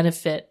the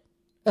benefit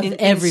of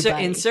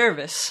everybody. In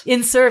service.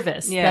 In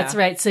service. Yeah. That's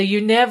right. So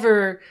you're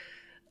never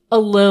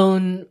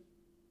alone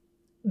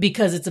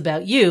because it's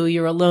about you.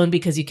 You're alone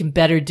because you can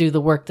better do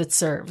the work that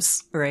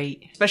serves.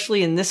 Right.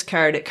 Especially in this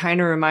card, it kind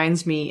of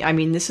reminds me, I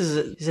mean, is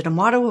it a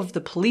motto of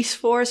the police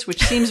force,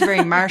 which seems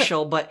very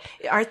martial, but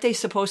aren't they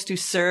supposed to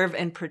serve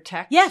and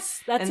protect?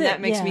 Yes, that's and that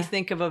makes me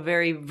think of a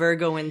very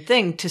Virgoan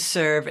thing, to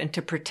serve and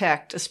to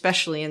protect,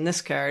 especially in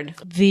this card.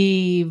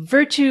 The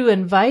virtue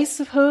and vice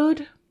of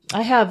Hode.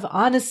 I have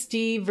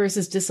honesty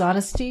versus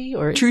dishonesty,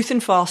 or truth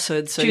and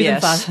falsehood. So truth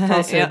yes. and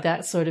falsehood, yeah.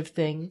 That sort of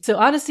thing. So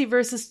honesty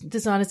versus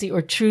dishonesty,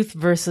 or truth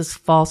versus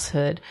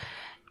falsehood.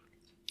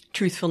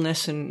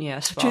 Truthfulness and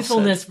yes, falsehood.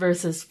 Truthfulness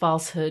versus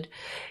falsehood.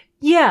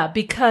 Yeah,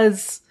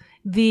 because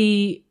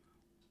the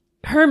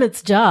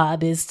hermit's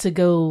job is to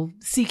go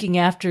seeking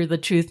after the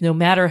truth, no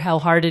matter how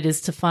hard it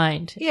is to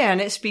find. Yeah, and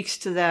it speaks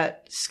to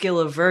that skill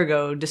of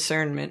Virgo,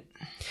 discernment.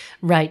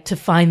 Right, to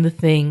find the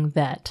thing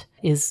that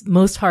is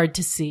most hard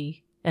to see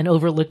and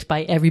overlooked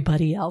by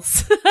everybody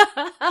else.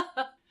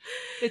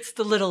 It's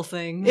the little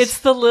things. It's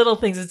the little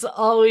things. It's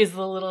always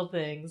the little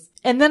things.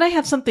 And then I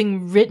have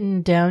something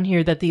written down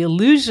here that the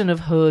illusion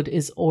of Hode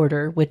is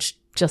order, which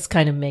just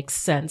kind of makes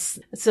sense.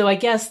 So I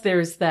guess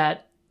there's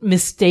that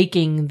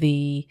mistaking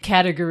the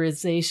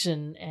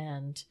categorization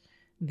and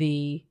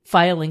the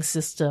filing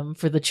system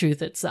for the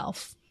truth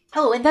itself.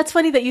 Oh, and that's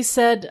funny that you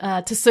said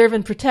to serve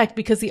and protect,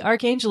 because the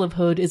archangel of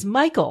Hode is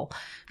Michael,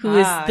 who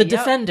is the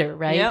defender,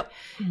 right? Yep.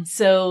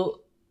 So,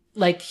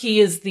 like, he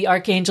is the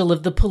archangel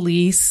of the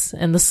police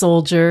and the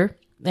soldier.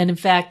 And in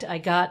fact, I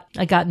got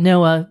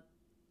Noah,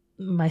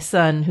 my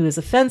son, who is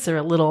a fencer,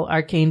 a little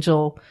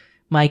archangel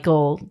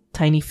Michael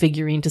tiny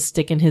figurine to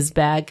stick in his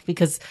bag,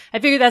 because I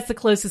figure that's the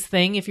closest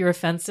thing. If you're a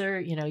fencer,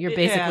 you know, you're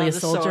basically a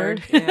soldier.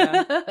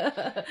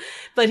 Yeah.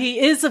 But he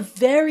is a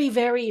very,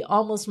 very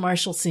almost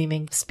martial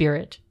seeming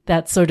spirit.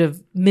 That sort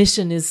of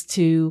mission is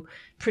to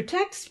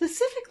protect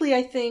specifically,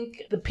 I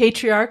think, the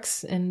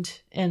patriarchs and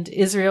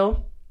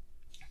Israel.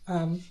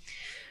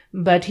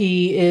 But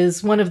he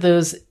is one of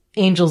those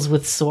angels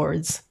with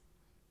swords.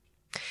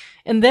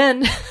 And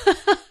then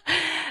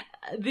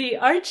the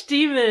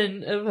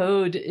archdemon of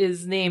Hode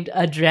is named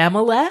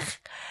Adramelech.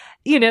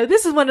 You know,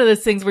 this is one of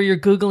those things where you're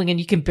Googling and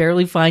you can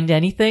barely find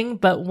anything.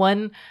 But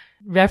one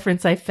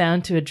reference I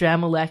found to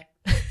Adramelech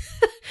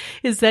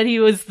is that he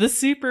was the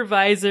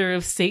supervisor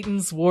of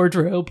Satan's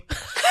wardrobe.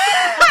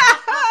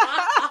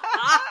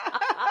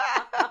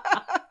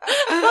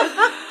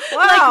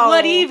 Wow. Like,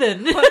 what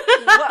even?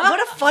 What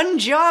a fun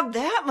job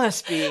that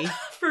must be.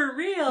 For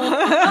real.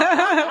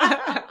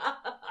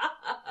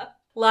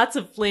 Lots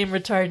of flame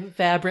retardant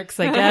fabrics,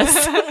 I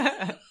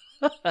guess.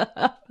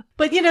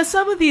 But, you know,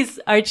 some of these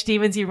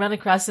archdemons, you run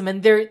across them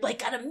and they're like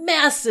got a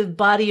massive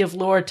body of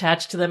lore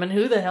attached to them. And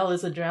who the hell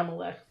is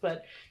Adramelech?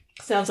 But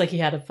sounds like he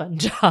had a fun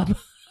job.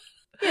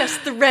 Yes,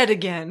 the red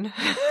again.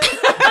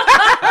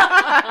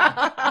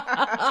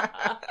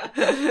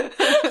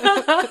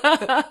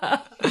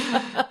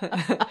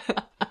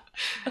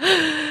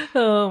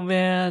 Oh,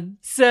 man.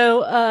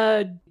 So,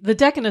 the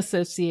Decan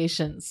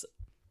associations.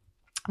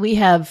 We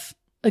have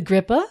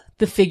Agrippa,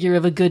 the figure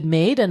of a good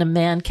maid, and a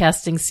man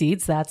casting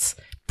seeds. That's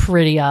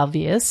pretty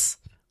obvious.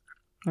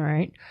 All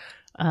right.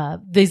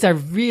 These are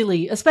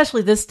really,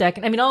 especially this deck.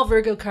 I mean, all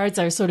Virgo cards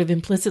are sort of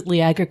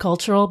implicitly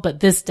agricultural, but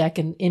this deck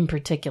in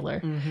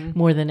particular,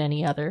 more than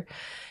any other.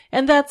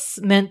 And that's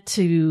meant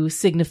to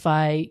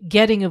signify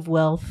getting of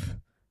wealth,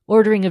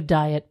 ordering of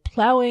diet,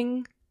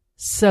 plowing,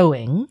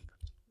 sowing,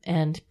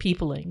 and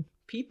peopling.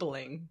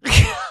 Peopling.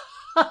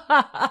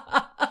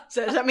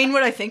 Does that mean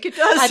what I think it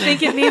does? I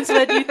think it means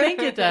what you think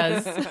it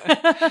does.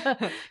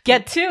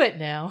 Get to it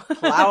now.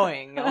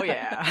 Plowing. Oh,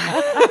 yeah.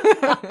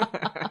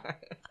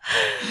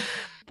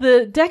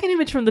 The Decan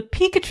image from the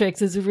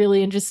Picatrix is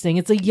really interesting.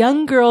 It's a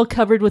young girl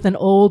covered with an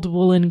old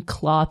woolen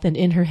cloth, and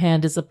in her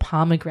hand is a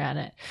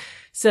pomegranate.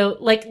 So,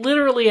 like,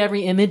 literally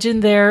every image in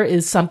there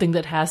is something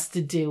that has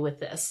to do with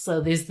this. So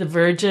there's the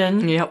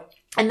Virgin. Yep.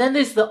 And then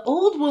there's the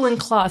old woolen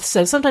cloth.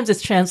 So sometimes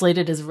it's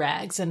translated as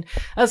rags. And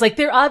I was like,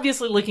 they're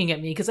obviously looking at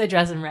me because I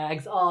dress in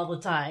rags all the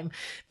time.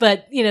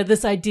 But, you know,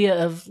 this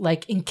idea of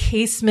like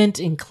encasement,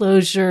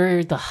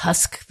 enclosure, the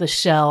husk, the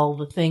shell,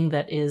 the thing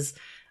that is,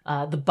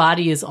 the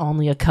body is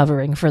only a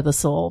covering for the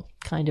soul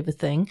kind of a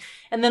thing.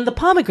 And then the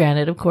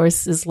pomegranate, of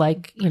course, is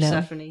like, you know,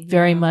 Persephone,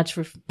 very much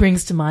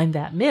brings to mind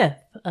that myth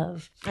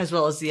of. As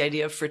well as the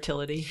idea of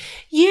fertility.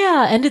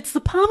 Yeah. And it's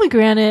the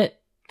pomegranate.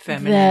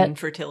 Feminine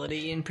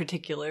fertility in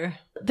particular.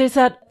 there's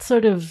that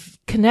sort of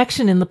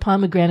connection in the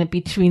pomegranate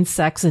between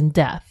sex and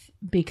death,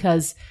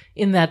 because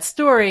in that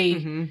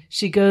story,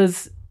 she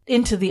goes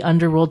into the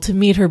underworld to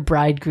meet her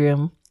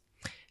bridegroom.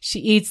 She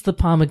eats the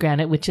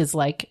pomegranate, which is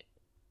like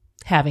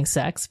having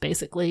sex,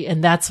 basically.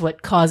 And that's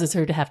what causes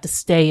her to have to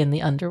stay in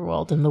the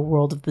underworld, in the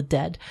world of the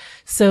dead.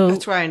 So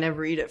that's why I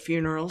never eat at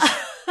funerals.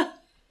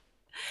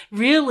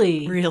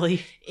 Really?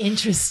 Really?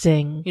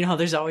 Interesting. You know how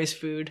there's always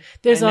food.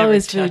 There's I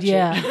always never food, touch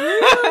yeah. it.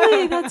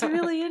 Really? That's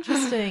really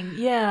interesting.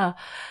 Yeah.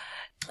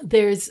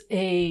 There's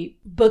a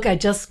book I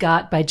just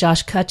got by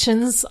Josh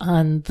Cutchins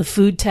on the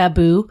food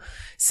taboo.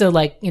 So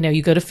like, you know,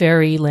 you go to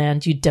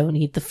fairyland, you don't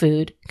eat the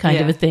food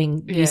kind of a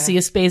thing. You see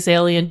a space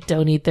alien,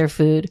 don't eat their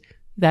food.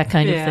 That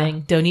kind of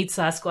thing. Don't eat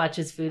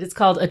Sasquatch's food. It's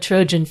called A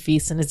Trojan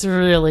Feast, and it's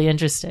really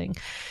interesting.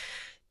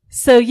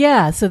 So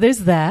yeah, so there's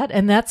that.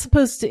 And that's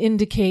supposed to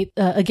indicate,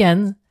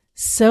 again,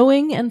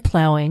 sowing and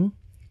plowing.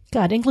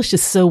 God, English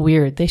is so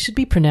weird. They should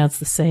be pronounced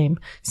the same.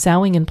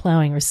 Sowing and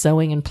plowing, or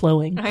sowing and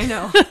plowing. I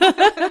know.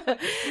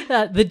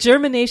 The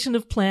germination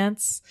of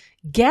plants,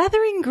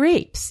 gathering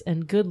grapes,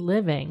 and good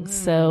living.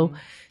 So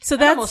that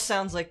that's almost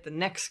sounds like the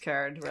next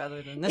card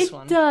rather than this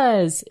one.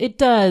 It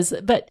does.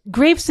 But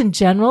grapes in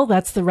general,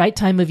 that's the right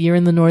time of year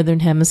in the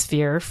Northern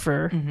Hemisphere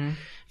for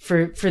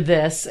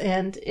this.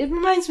 And it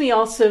reminds me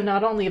also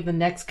not only of the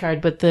next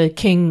card, but the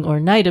King or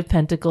Knight of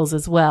Pentacles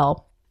as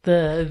well.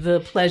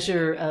 The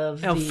pleasure of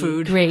the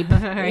food. Grape,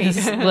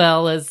 as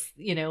well as,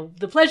 you know,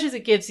 the pleasures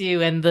it gives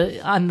you, and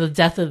on the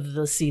death of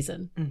the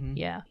season.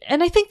 Yeah.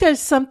 And I think there's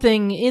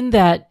something in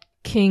that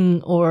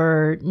King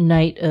or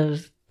Knight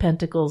of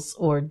Pentacles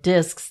or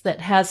discs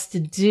that has to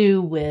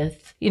do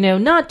with, you know,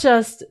 not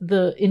just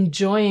the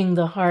enjoying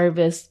the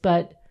harvest,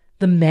 but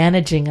the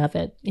managing of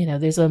it. You know,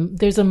 there's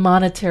a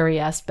monetary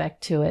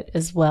aspect to it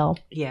as well.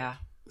 Yeah.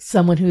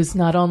 Someone who's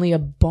not only a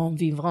bon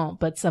vivant,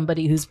 but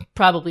somebody who's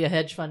probably a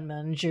hedge fund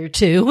manager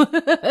too.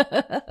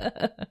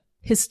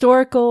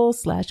 Historical /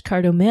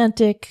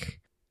 cartomantic.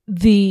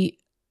 The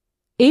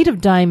Eight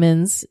of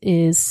Diamonds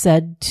is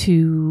said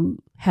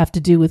to have to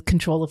do with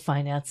control of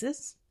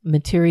finances,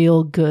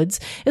 material goods,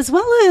 as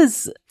well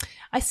as,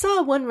 I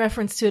saw one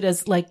reference to it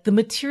as like the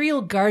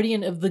material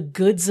guardian of the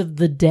goods of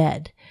the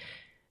dead.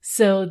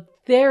 So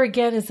there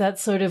again is that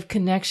sort of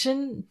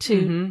connection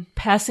to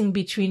passing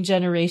between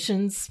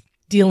generations,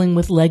 dealing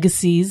with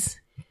legacies,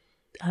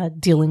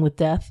 dealing with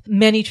death.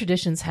 Many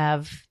traditions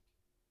have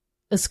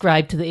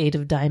ascribed to the Eight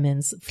of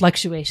Diamonds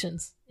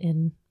fluctuations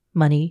in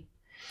money.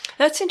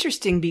 That's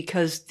interesting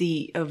because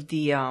the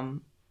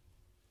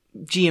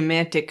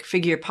geomantic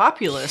figure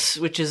populace,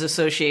 which is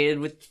associated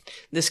with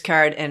this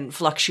card, and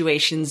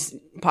fluctuations,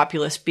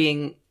 populace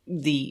being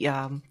the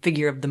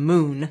figure of the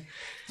moon.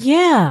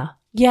 Yeah,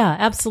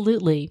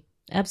 absolutely.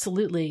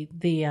 Absolutely.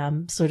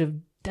 The sort of,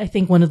 I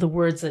think one of the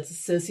words that's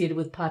associated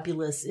with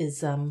populace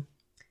is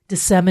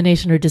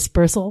dissemination or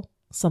dispersal,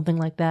 something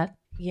like that.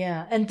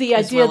 Yeah. And the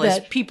idea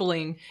that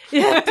peopling.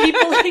 Yeah,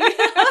 peopling.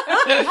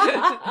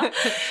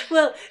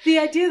 Well, the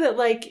idea that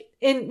like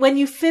when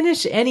you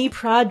finish any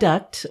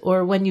product,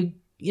 or when you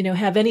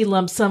have any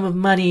lump sum of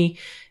money,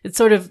 it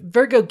sort of,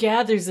 Virgo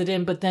gathers it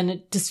in, but then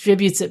it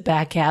distributes it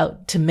back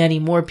out to many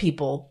more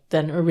people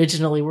than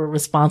originally were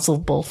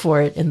responsible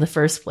for it in the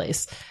first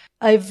place.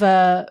 I've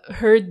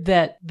heard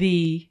that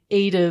the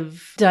Eight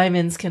of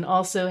Diamonds can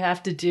also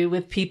have to do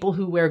with people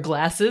who wear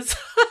glasses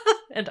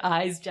and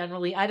eyes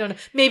generally. I don't know.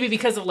 Maybe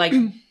because of like,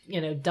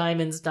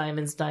 diamonds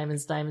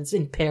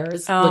in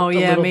pairs. Oh,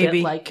 yeah, maybe.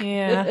 Bit like.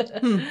 Yeah.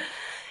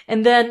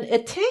 And then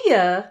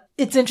Atea,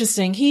 it's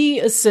interesting. He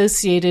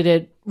associated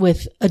it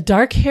with a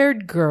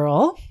dark-haired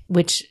girl,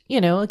 which,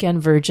 again,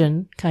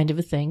 virgin kind of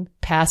a thing.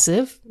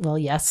 Passive. Well,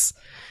 yes.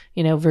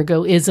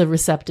 Virgo is a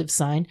receptive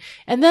sign.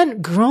 And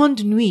then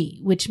Grande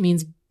Nuit, which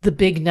means the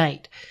big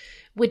night,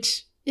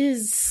 which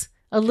is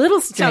a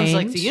little strange. Sounds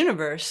like the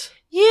universe.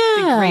 Yeah.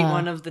 The great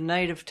one of the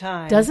night of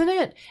time. Doesn't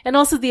it? And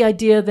also the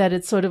idea that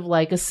it's sort of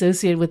like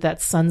associated with that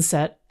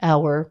sunset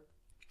hour,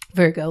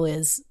 Virgo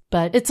is.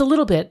 But it's a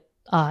little bit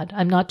odd.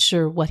 I'm not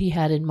sure what he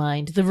had in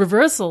mind. The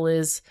reversal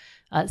is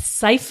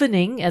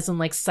siphoning, as in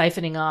like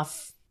siphoning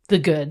off the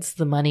goods,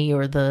 the money,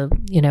 or the,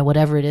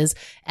 whatever it is,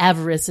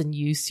 avarice and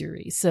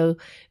usury. So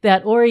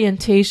that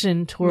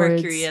orientation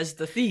towards Mercury as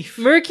the thief.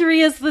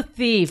 Mercury as the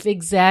thief.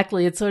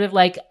 Exactly. It's sort of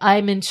like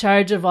I'm in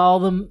charge of all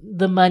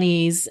the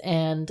monies,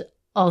 and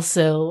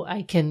also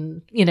I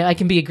can be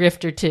a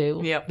grifter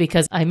too. Yep.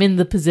 Because I'm in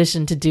the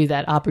position to do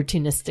that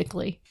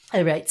opportunistically.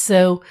 All right.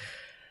 So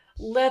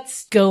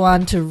let's go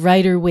on to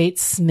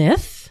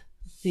Rider-Waite-Smith,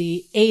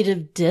 the Eight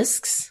of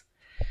Discs,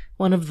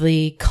 one of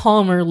the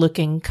calmer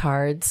looking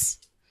cards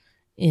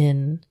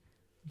in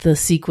the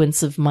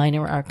sequence of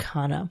minor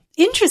arcana.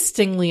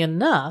 Interestingly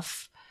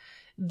enough,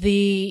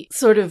 the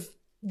sort of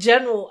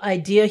general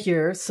idea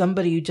here,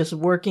 somebody just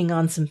working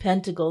on some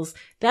pentacles,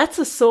 that's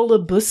a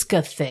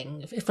Solabusca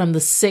thing from the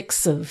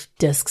Six of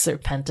Discs or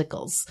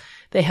Pentacles.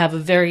 They have a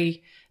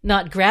very,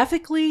 not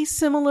graphically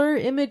similar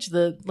image,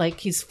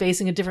 like he's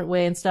facing a different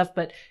way and stuff,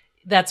 but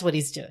that's what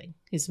he's doing.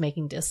 He's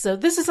making discs. So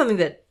this is something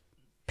that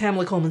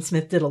Pamela Coleman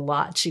Smith did a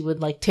lot. She would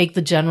like take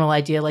the general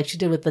idea like she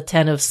did with the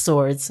 10 of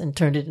Swords and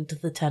turned it into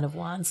the 10 of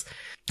Wands.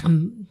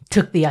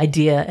 Took the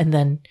idea and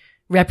then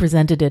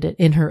represented it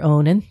in her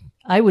own, and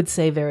I would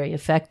say very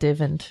effective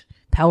and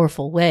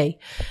powerful way.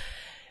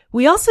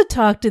 We also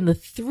talked in the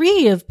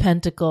 3 of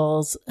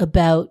Pentacles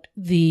about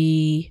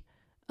the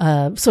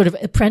sort of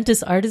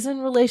apprentice-artisan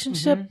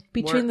relationship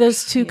between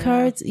those two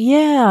cards.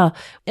 Yeah.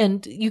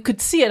 And you could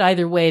see it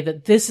either way,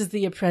 that this is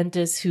the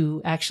apprentice who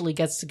actually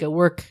gets to go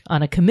work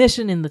on a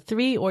commission in the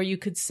 3, or you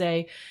could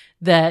say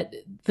that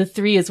the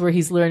 3 is where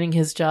he's learning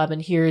his job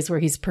and here is where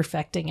he's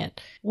perfecting it.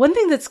 One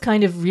thing that's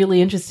kind of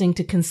really interesting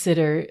to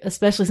consider,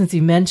 especially since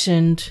you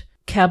mentioned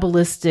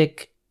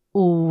Kabbalistic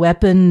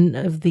weapon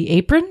of the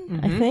apron,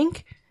 I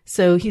think.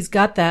 So he's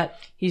got that.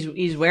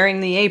 He's wearing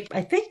the apron.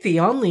 I think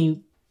the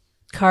only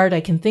card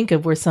I can think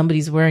of where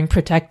somebody's wearing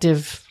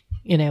protective,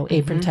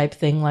 apron type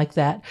thing like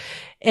that.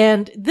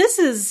 And this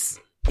is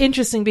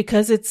interesting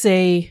because it's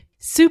a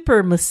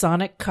super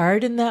Masonic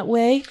card in that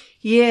way.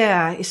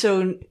 Yeah.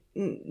 So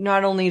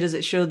not only does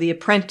it show the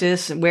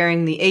apprentice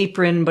wearing the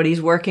apron, but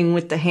he's working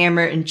with the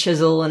hammer and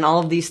chisel, and all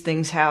of these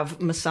things have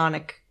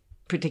Masonic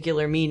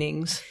particular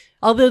meanings.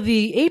 Although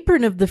the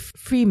apron of the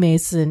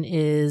Freemason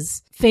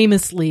is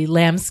famously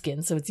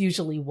lambskin, so it's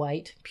usually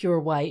white, pure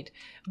white.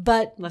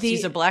 But unless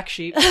he's a black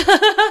sheep.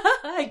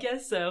 I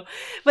guess so.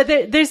 But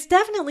there's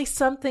definitely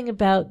something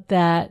about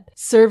that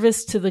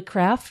service to the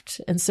craft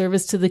and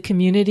service to the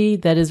community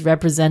that is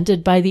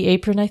represented by the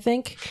apron, I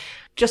think.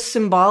 Just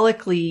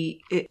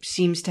symbolically, it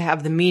seems to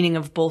have the meaning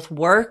of both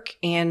work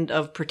and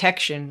of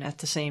protection at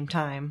the same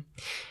time.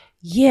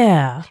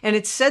 Yeah. And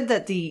it's said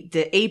that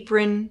the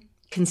apron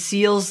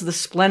conceals the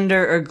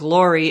splendor or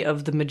glory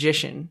of the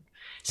magician.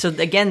 So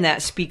again,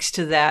 that speaks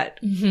to that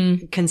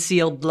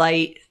concealed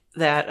light,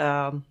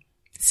 that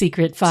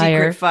secret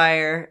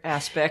fire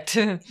aspect.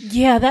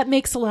 Yeah, that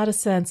makes a lot of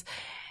sense.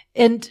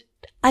 And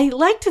I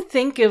like to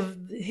think of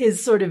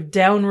his sort of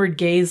downward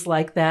gaze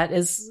like that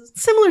as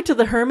similar to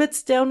the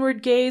hermit's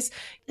downward gaze.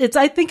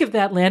 I think of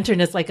that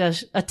lantern as like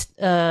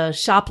a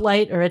shop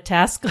light or a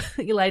task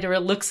light or a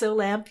Luxo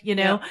lamp,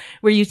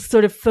 where you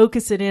sort of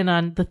focus it in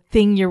on the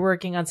thing you're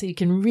working on so you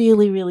can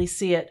really, really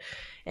see it.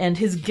 And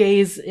his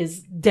gaze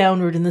is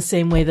downward in the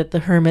same way that the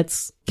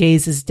hermit's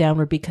gaze is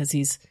downward because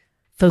he's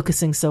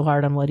focusing so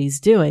hard on what he's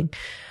doing.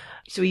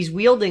 So he's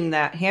wielding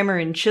that hammer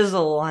and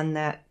chisel on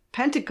that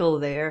pentacle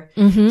there.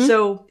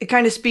 So it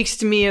kind of speaks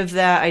to me of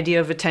that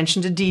idea of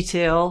attention to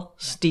detail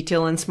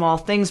in small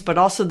things, but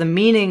also the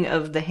meaning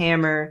of the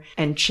hammer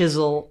and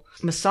chisel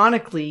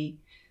Masonically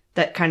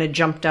that kind of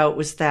jumped out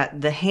was that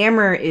the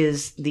hammer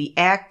is the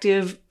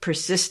active,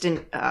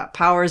 persistent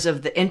powers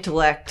of the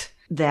intellect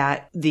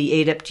that the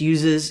adept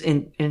uses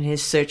in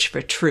his search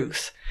for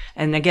truth.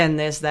 And again,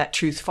 there's that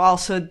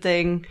truth-falsehood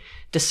thing,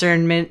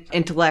 discernment,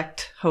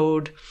 intellect,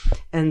 hode.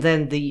 And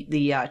then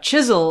the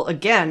chisel,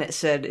 again, it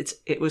said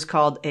it was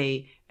called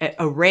a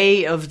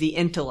ray of the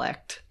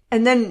intellect.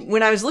 And then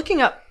when I was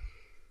looking up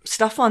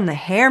stuff on the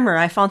hammer,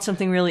 I found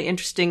something really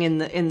interesting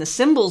in the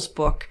symbols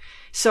book.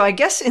 So I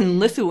guess in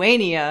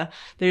Lithuania,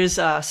 there's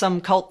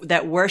some cult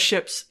that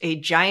worships a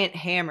giant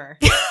hammer.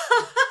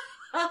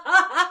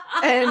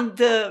 And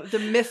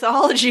the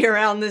mythology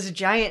around this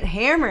giant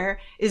hammer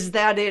is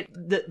that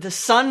the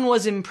sun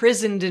was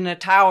imprisoned in a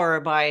tower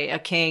by a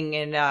king,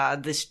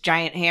 and this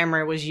giant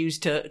hammer was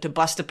used to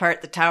bust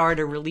apart the tower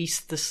to release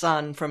the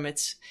sun from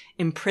its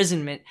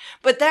imprisonment.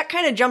 But that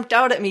kind of jumped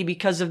out at me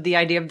because of the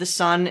idea of the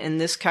sun in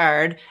this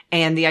card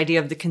and the idea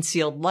of the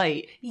concealed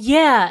light.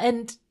 Yeah,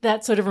 and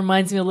that sort of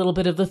reminds me a little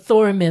bit of the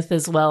Thor myth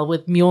as well,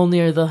 with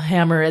Mjolnir, the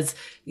hammer, as,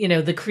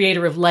 the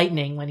creator of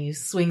lightning when he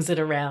swings it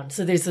around.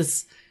 So there's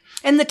this...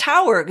 And the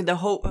tower, the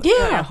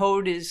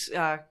Hode is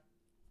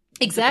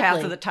exactly the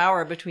path of the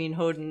tower between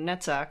Hode and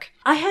Netzach.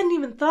 I hadn't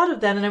even thought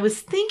of that, and I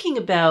was thinking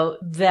about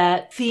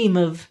that theme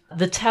of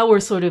the tower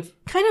sort of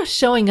kind of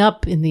showing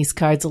up in these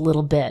cards a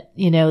little bit.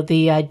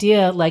 The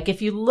idea, like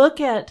if you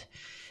look at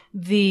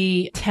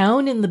the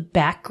town in the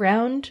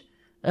background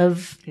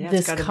of this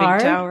it's got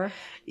card, a big tower.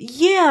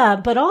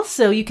 Yeah, but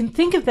also you can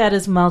think of that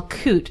as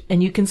Malkut,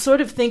 and you can sort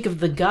of think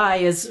of the guy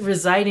as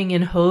residing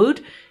in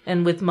Hode,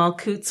 and with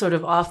Malkut sort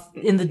of off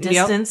in the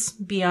distance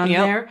beyond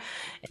there.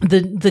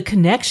 The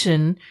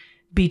connection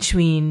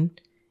between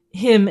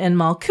him and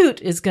Malkut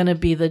is going to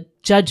be the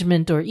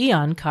Judgment or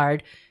Eon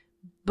card,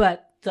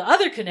 but the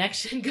other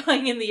connection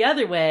going in the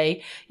other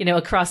way,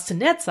 across to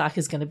Netzach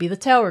is going to be the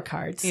Tower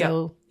card.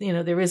 So,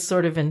 there is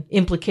sort of an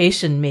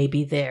implication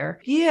maybe there.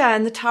 Yeah,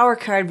 and the Tower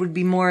card would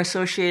be more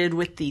associated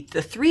with the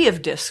Three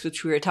of Discs,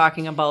 which we were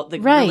talking about, the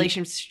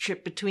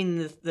relationship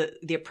between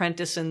the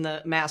apprentice and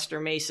the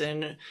master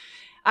mason.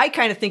 I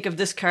kind of think of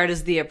this card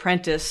as the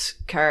apprentice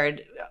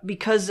card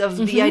because of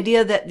the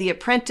idea that the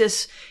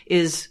apprentice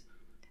is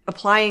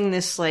applying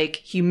this like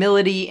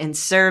humility and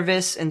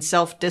service and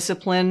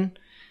self-discipline,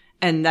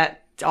 and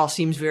that all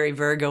seems very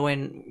Virgo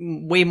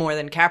and way more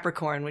than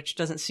Capricorn, which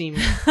doesn't seem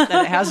that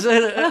it has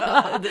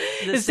the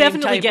it's same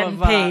definitely type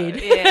getting of, paid.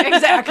 Yeah,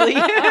 exactly.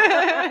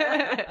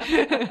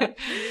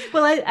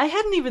 Well, I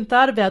hadn't even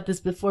thought about this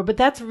before, but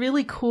that's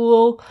really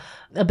cool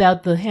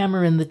about the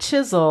hammer and the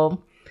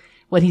chisel,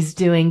 what he's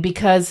doing,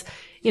 because,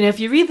 you know, if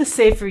you read the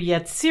Sefer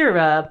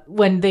Yetzirah,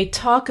 when they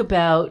talk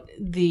about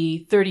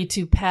the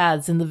 32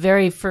 paths in the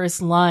very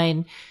first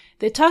line,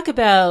 they talk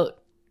about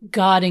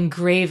God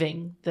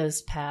engraving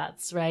those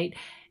paths, right?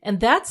 And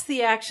that's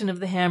the action of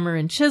the hammer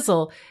and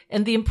chisel.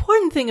 And the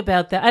important thing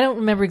about that, I don't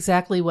remember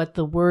exactly what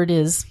the word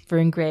is for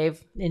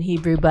engrave in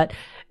Hebrew, but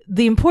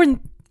the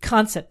important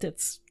concept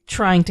it's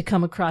trying to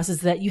come across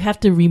is that you have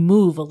to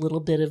remove a little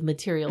bit of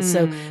material.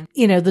 So,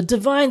 you know, the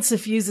divine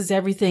suffuses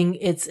everything.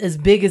 It's as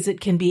big as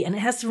it can be, and it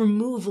has to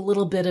remove a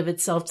little bit of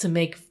itself to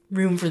make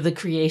room for the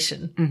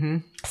creation. Mm-hmm.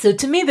 So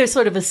to me, there's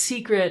sort of a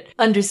secret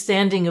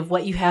understanding of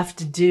what you have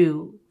to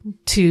do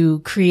to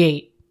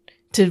create,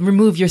 to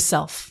remove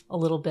yourself a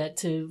little bit,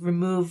 to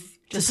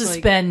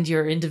suspend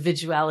your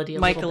individuality a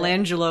little bit.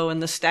 Michelangelo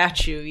and the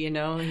statue, you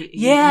know.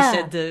 He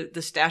said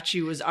the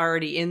statue was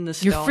already in the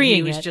stone. You're freeing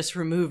He was it. just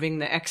removing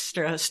the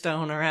extra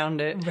stone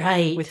around it.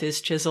 Right. With his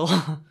chisel.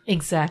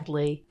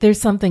 Exactly. There's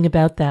something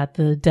about that,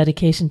 the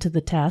dedication to the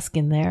task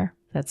in there.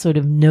 That sort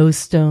of no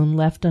stone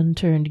left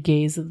unturned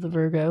gaze of the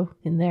Virgo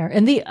in there.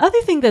 And the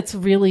other thing that's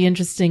really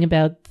interesting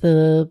about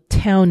the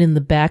town in the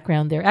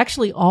background there,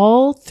 actually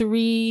all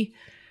three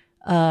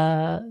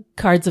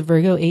cards of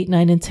Virgo, 8,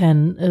 9, and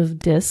 10 of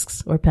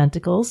discs or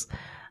pentacles,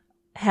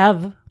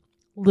 have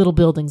little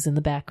buildings in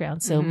the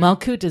background. So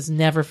Malkut is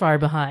never far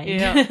behind.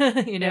 Yeah.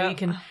 You know,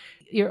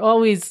 you're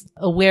always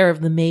aware of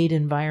the made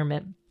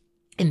environment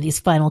in these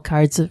final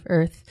cards of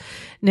Earth.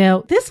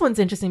 Now, this one's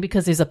interesting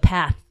because there's a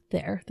path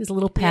there. There's a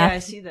little path. Yeah, I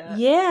see that.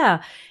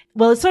 Yeah.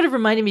 Well, it sort of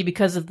reminded me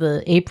because of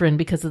the apron,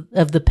 because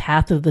of the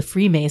path of the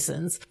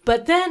Freemasons.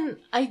 But then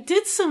I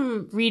did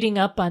some reading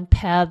up on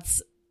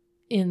paths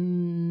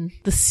in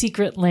The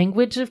Secret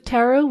Language of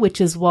Tarot, which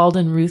is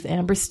Walden Ruth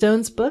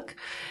Amberstone's book.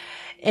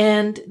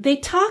 And they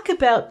talk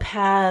about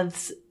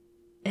paths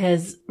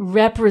as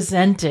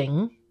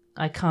representing,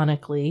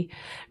 iconically,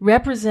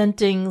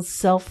 representing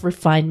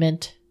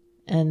self-refinement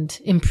and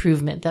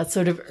improvement, that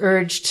sort of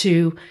urge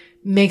to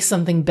make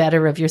something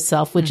better of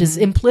yourself, which is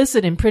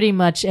implicit in pretty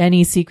much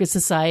any secret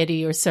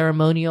society or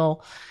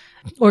ceremonial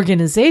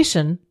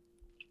organization.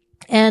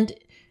 And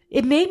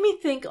it made me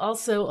think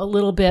also a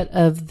little bit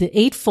of the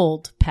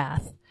eightfold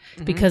path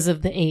because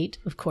of the 8,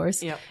 of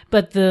course. Yep.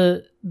 But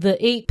the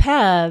 8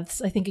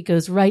 paths, I think it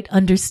goes right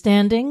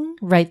understanding,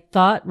 right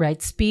thought,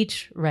 right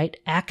speech, right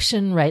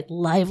action, right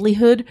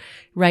livelihood,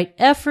 right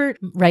effort,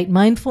 right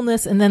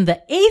mindfulness. And then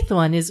the 8th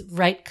one is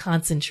right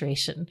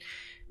concentration,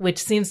 which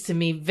seems to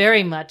me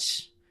very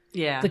much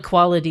the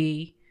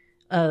quality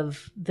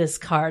of this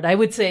card. I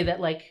would say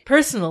that, like,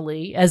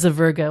 personally, as a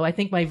Virgo, I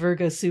think my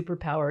Virgo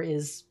superpower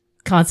is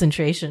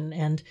concentration.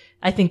 And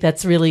I think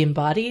that's really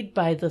embodied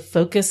by the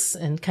focus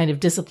and kind of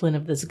discipline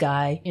of this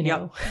guy, you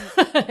know,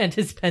 and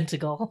his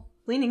pentacle.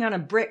 Leaning on a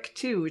brick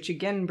too, which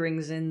again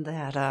brings in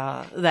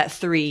that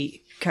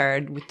 3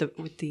 card with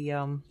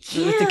the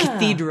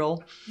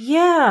cathedral.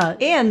 Yeah.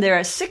 And there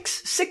are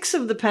six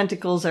of the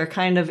pentacles are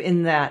kind of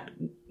in that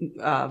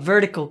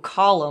vertical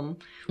column,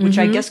 which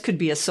I guess could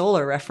be a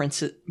solar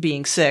reference,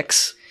 being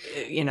 6.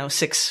 You know,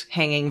 6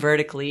 hanging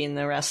vertically and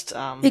the rest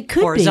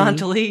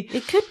horizontally.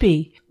 It could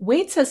be.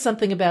 Waite says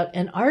something about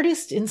an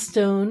artist in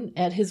stone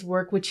at his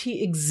work, which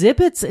he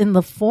exhibits in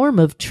the form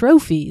of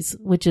trophies,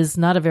 which is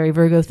not a very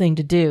Virgo thing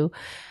to do.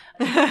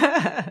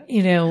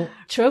 You know,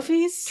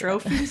 trophies?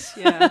 Trophies,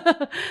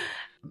 yeah.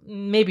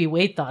 Maybe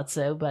Waite thought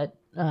so, but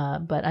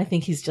I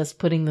think he's just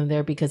putting them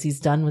there because he's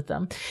done with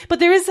them. But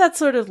there is that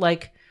sort of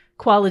like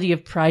quality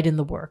of pride in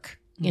the work.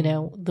 You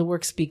know, the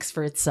work speaks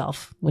for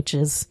itself, which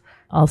is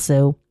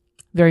also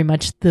very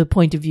much the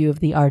point of view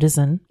of the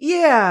artisan.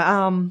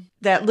 Yeah,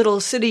 that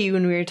little city,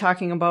 when we were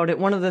talking about it,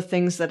 one of the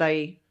things that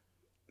I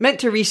meant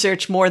to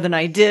research more than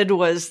I did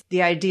was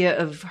the idea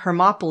of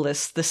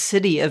Hermopolis, the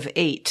city of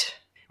 8.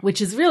 Which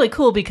is really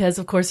cool because,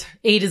 of course,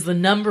 8 is the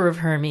number of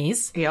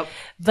Hermes. Yep.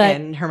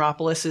 And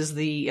Hermopolis is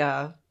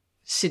the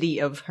city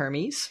of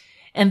Hermes.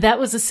 And that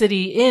was a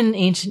city in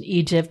ancient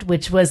Egypt,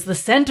 which was the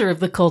center of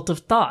the cult of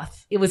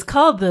Thoth. It was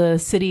called the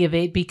City of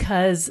 8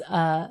 because...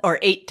 or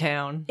 8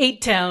 Town.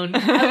 8 Town. I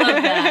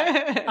love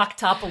that.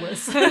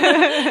 Octopolis.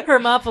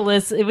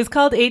 Hermopolis. It was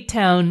called 8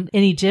 Town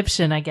in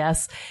Egyptian, I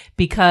guess,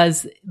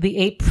 because the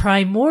 8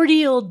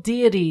 primordial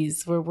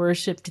deities were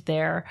worshipped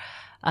there.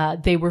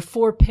 They were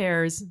 4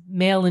 pairs,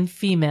 male and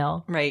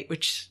female. Right,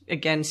 which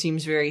again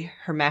seems very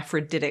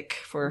hermaphroditic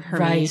for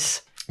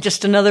Hermes. Right.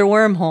 Just another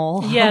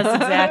wormhole. Yes,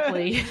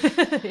 exactly.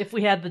 If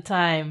we had the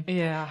time,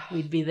 yeah,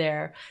 we'd be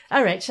there.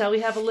 All right, shall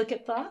we have a look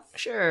at Thoth?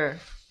 Sure.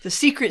 The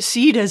secret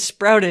seed has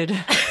sprouted.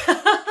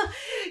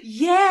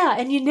 Yeah,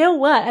 and you know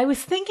what? I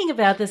was thinking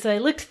about this. I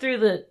looked through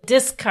the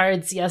disc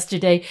cards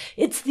yesterday.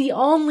 It's the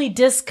only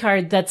disc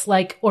card that's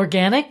like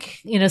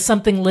organic, you know,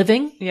 something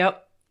living.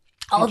 Yep.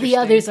 All the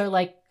others are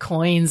like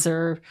coins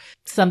or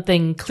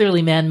something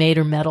clearly man-made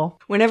or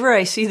metal. Whenever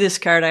I see this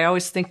card, I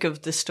always think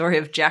of the story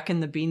of Jack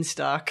and the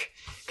Beanstalk,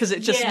 because it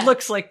just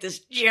looks like this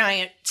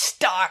giant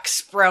stalk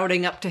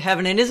sprouting up to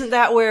heaven. And isn't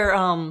that where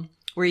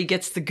he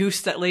gets the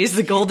goose that lays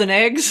the golden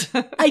eggs?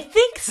 I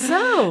think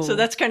so. So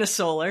that's kind of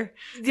solar,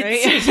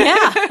 right?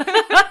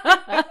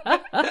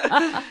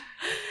 Yeah.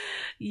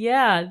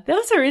 Yeah,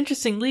 those are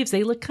interesting leaves.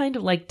 They look kind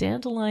of like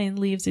dandelion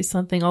leaves or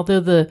something,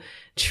 although the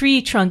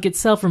tree trunk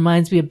itself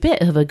reminds me a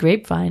bit of a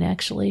grapevine,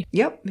 actually.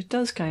 Yep, it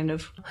does kind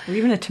of. Or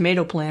even a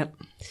tomato plant.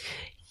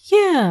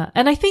 Yeah,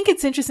 and I think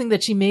it's interesting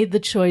that she made the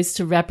choice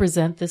to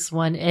represent this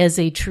one as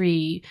a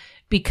tree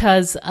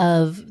because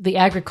of the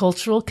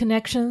agricultural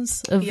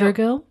connections of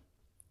Virgo.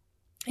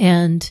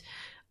 And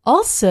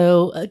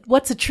also,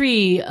 what's a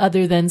tree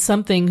other than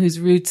something whose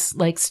roots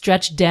like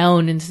stretch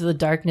down into the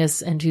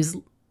darkness and whose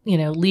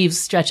leaves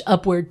stretch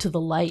upward to the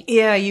light.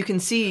 Yeah, you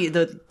can see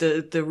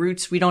the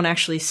roots. We don't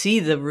actually see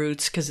the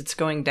roots because it's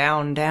going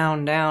down,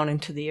 down, down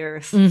into the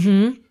earth.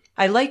 Mm-hmm.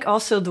 I like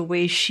also the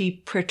way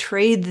she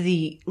portrayed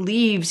the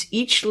leaves.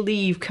 Each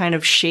leaf kind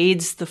of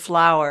shades the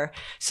flower.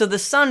 So the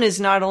sun is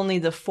not only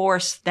the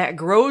force that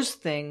grows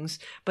things,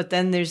 but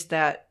then there's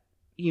that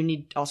you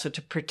need also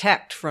to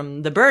protect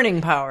from the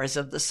burning powers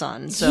of the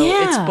sun. So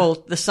it's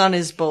both, the sun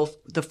is both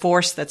the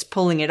force that's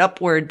pulling it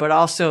upward, but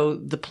also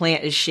the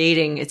plant is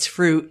shading its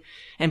fruit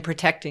and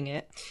protecting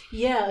it.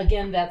 Yeah,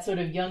 again, that sort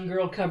of young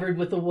girl covered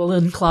with a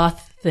woolen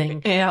cloth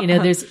thing. Yeah.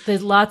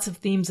 There's lots of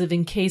themes of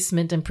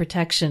encasement and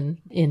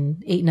protection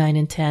in 8, 9,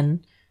 and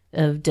 10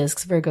 of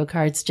Discs Virgo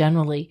cards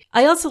generally.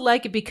 I also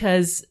like it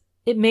because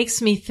it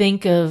makes me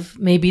think of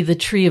maybe the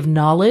tree of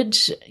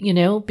knowledge,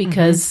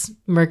 because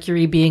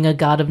Mercury being a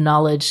god of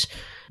knowledge.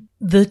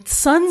 The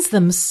suns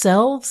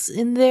themselves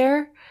in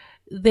there,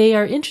 they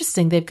are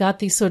interesting. They've got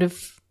these sort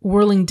of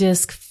whirling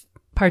disc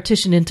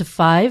partitioned into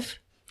 5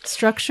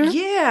 structure.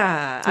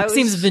 Yeah. It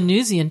seems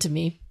Venusian to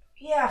me.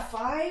 Yeah,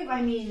 5,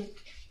 I mean...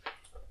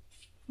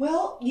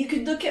 Well, you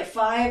could look at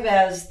 5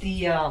 as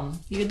the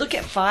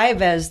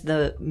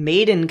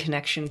maiden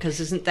connection, because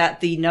isn't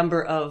that the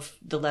number of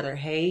the letter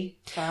Hey?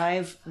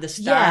 5, the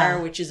star,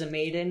 which is a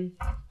maiden.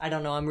 I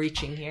don't know, I'm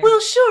reaching here. Well,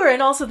 sure,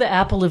 and also the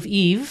apple of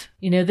Eve.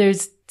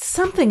 There's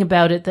something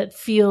about it that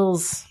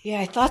feels... Yeah,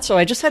 I thought so.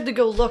 I just had to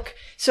go look.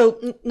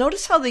 So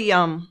notice how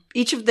the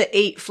each of the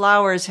 8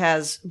 flowers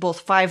has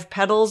both 5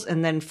 petals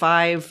and then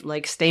 5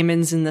 like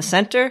stamens in the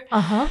center.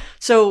 Uh-huh.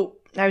 So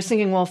I was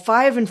thinking, well,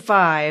 5 and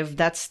 5,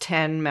 that's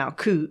 10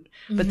 Malkut.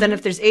 But then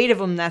if there's 8 of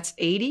them, that's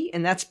 80,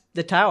 and that's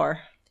the tower.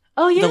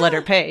 Oh, yeah. The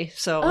letter Pei.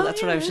 So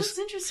that's what I was just... That's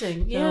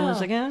interesting. So Yeah. I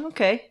was like,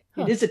 okay.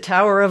 Huh. It is a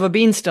tower of a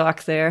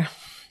beanstalk there.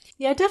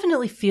 Yeah, I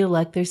definitely feel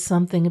like there's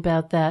something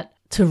about that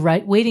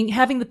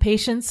having the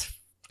patience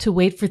to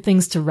wait for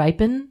things to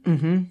ripen.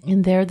 Mm-hmm.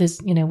 In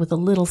there's, with a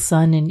little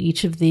sun in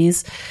each of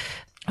these.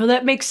 Well,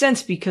 that makes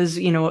sense because,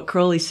 what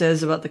Crowley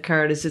says about the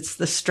card is it's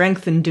the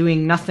strength in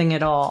doing nothing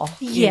at all.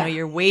 Yeah.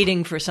 You're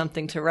waiting for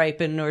something to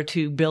ripen or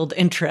to build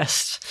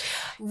interest.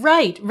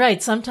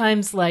 Right.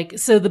 Sometimes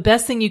so the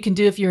best thing you can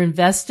do if you're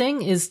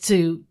investing is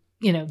to,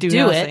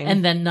 do it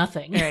and then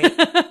nothing.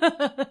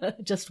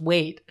 Right. Just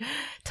wait.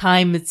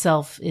 Time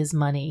itself is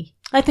money.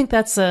 I think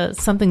that's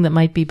something that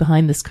might be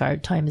behind this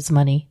card. Time is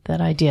money, that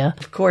idea.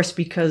 Of course,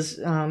 because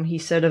he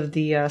said of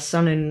the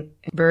sun in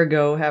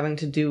Virgo having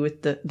to do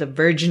with the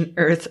virgin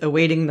earth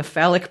awaiting the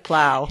phallic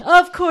plow.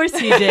 Of course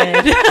he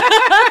did.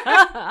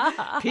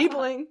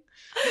 Peopling.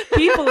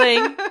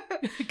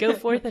 Go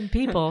forth and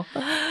people.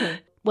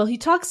 Well, he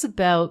talks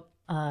about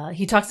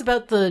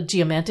the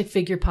geomantic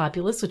figure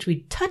populace, which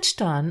we touched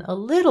on a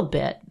little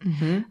bit.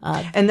 Mm-hmm.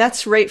 And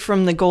that's right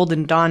from the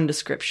Golden Dawn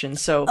description.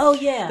 So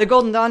the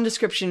Golden Dawn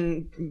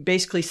description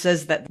basically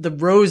says that the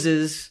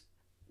roses,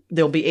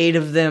 there'll be 8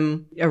 of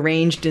them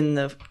arranged in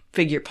the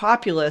figure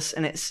populace.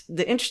 And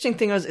the interesting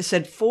thing was it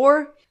said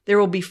there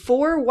will be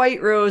 4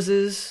 white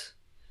roses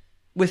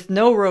with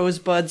no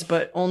rosebuds,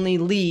 but only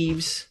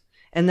leaves.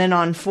 And then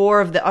on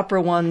 4 of the upper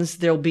ones,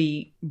 there'll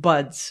be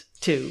buds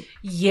too.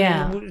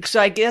 Yeah.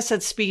 So I guess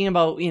that's speaking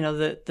about,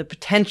 the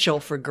potential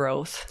for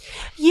growth.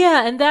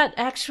 Yeah. And that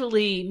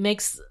actually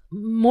makes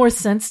more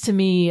sense to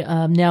me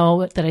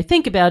now that I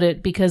think about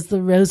it, because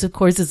the rose, of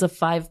course, is a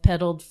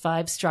 5-petaled,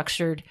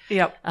 5-structured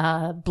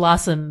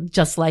blossom,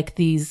 just like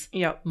these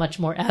much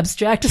more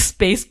abstract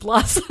space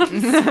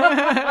blossoms.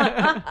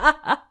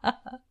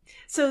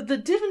 So the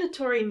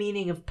divinatory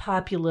meaning of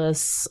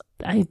populace,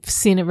 I've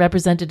seen it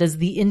represented as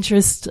the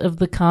interest of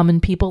the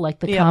common people, like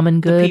the common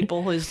good. The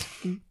people is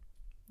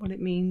what it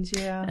means,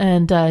 yeah.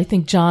 And I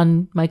think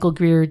John Michael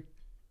Greer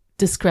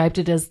described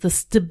it as the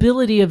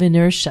stability of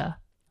inertia,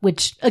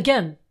 which,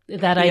 again,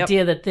 That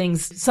idea that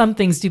some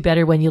things do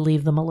better when you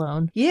leave them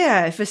alone.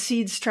 Yeah, if a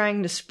seed's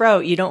trying to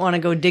sprout, you don't want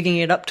to go digging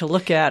it up to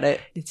look at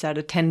it. It's at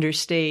a tender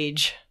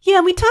stage. Yeah,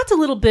 and we talked a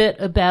little bit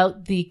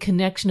about the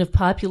connection of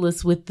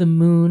Populus with the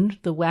moon,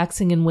 the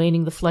waxing and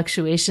waning, the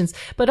fluctuations,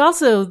 but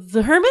also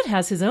the hermit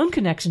has his own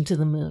connection to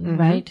the moon,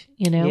 right?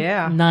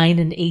 9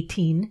 and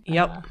 18.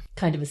 Yep.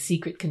 Kind of a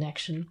secret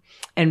connection.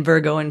 And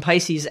Virgo and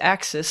Pisces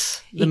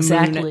axis. The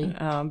exactly.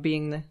 moon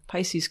being the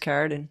Pisces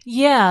card. And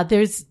yeah,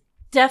 there's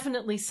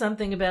definitely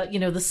something about,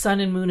 the sun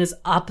and moon as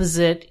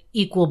opposite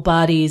equal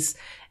bodies,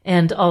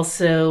 and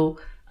also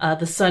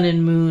the sun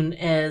and moon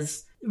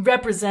as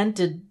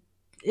represented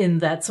in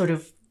that sort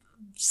of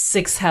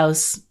 6th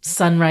house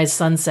sunrise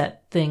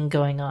sunset thing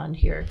going on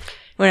here.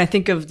 When I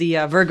think of the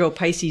Virgo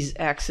Pisces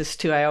axis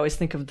too, I always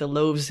think of the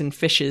loaves and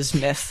fishes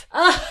myth.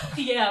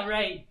 Yeah,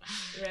 right.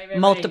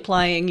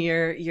 Multiplying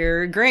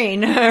your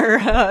grain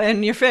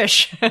and your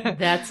fish.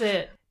 That's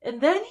it. And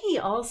then he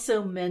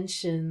also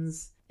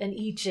mentions an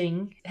I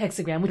Ching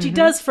hexagram, which he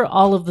does for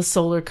all of the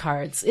solar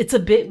cards. It's a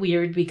bit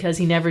weird because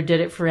he never did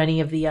it for any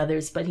of the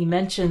others, but he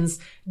mentions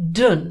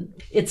Dun.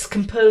 It's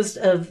composed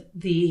of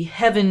the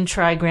heaven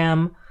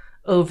trigram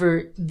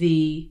over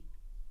the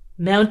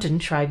mountain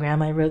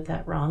trigram. I wrote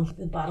that wrong.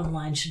 The bottom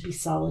line should be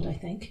solid, I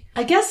think.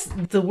 I guess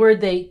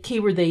the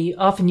keyword they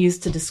often use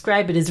to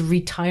describe it is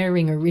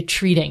retiring or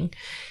retreating.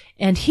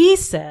 And he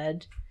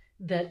said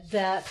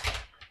that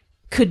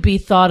could be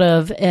thought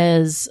of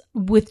as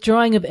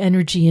withdrawing of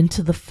energy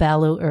into the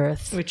fallow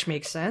earth. Which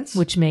makes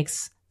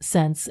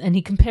sense. And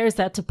he compares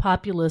that to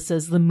Populus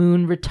as the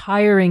moon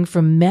retiring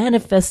from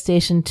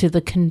manifestation to the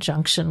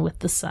conjunction with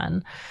the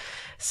sun.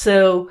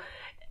 So,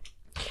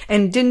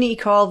 and didn't he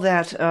call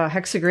that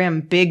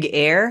hexagram Big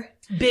Air?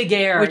 Big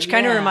Air. Which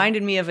kind of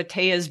reminded me of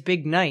Atea's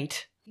Big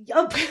Night.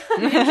 Oh,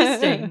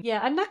 interesting. Yeah,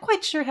 I'm not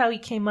quite sure how he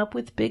came up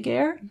with Big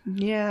Air.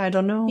 Yeah, I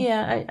don't know.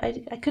 Yeah,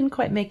 I couldn't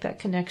quite make that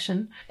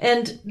connection.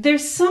 And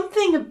there's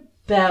something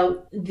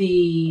about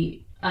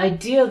the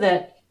idea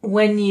that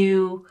when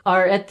you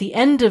are at the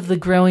end of the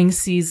growing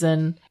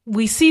season,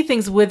 we see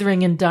things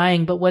withering and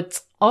dying, but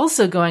what's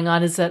also going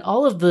on is that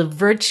all of the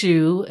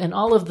virtue and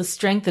all of the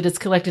strength that it's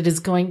collected is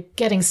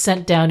getting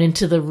sent down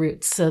into the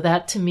roots. So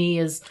that to me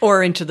is...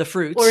 Or into the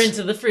fruits.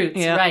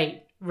 Yeah.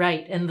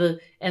 Right. And the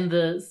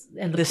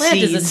plant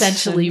seeds is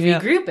essentially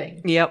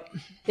regrouping. Yep.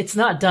 It's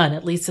not done,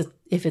 at least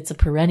if it's a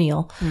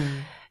perennial.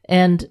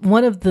 And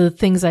one of the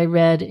things I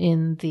read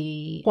in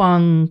the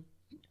Huang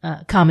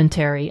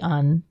commentary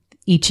on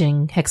I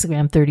Ching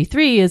hexagram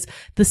 33 is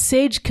the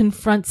sage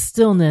confronts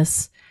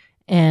stillness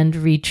and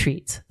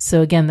retreats.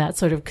 So again, that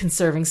sort of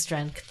conserving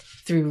strength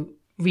through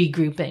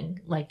regrouping.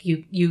 Like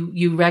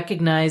you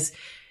recognize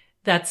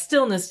that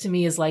stillness to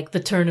me is like the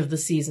turn of the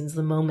seasons,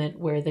 the moment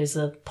where there's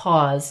a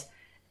pause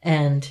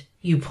and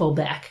you pull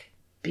back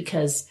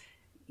because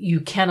you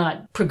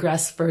cannot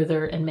progress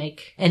further and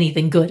make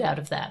anything good out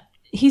of that.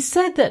 He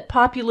said that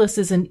Populus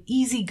is an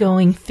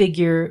easygoing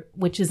figure,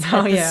 which is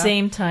at the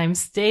same time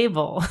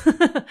stable.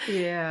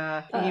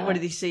 Yeah. What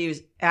did he say? He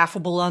was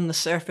affable on the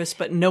surface,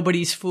 but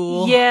nobody's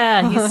fool.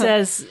 Yeah. He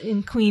says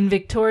in Queen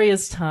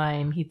Victoria's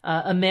time,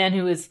 a man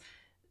who is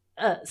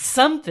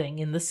something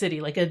in the city,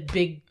 like a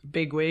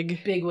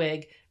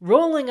bigwig,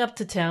 rolling up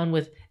to town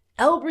with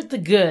Albert the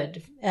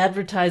Good,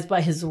 advertised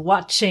by his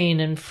watch chain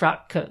and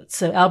frock coat.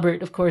 So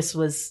Albert, of course,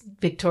 was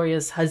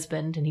Victoria's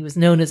husband, and he was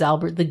known as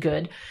Albert the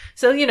Good.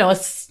 So, a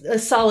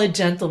solid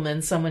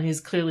gentleman, someone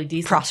who's clearly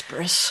decent.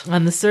 Prosperous.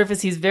 On the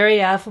surface, he's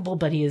very affable,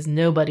 but he is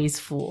nobody's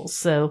fool.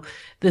 So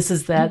this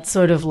is that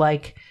sort of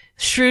like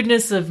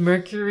shrewdness of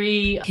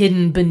Mercury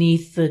hidden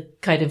beneath the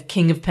kind of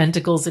King of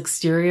Pentacles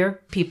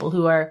exterior. People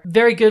who are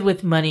very good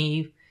with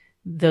money,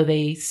 though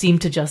they seem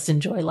to just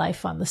enjoy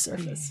life on the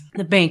surface.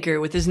 The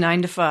banker with his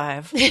 9 to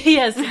 5.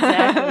 Yes,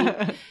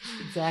 exactly.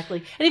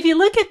 Exactly. And if you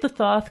look at the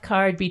Thoth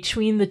card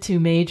between the two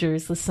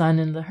majors, the Sun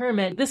and the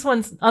Hermit, this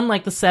one's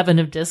unlike the 7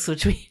 of Discs,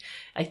 which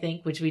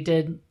we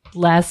did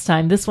last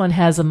time. This one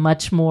has a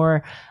much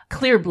more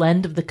clear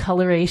blend of the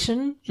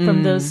coloration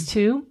from those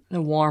two.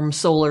 The warm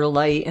solar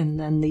light and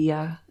then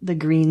the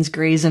greens,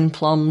 grays, and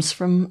plums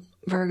from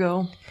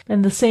Virgo.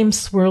 And the same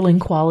swirling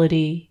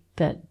quality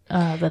that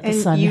the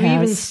sun has. You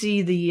even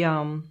see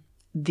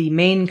the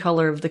main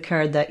color of the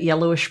card, that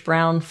yellowish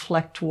brown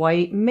flecked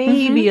white,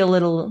 maybe a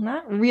little,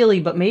 not really,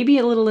 but maybe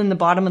a little in the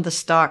bottom of the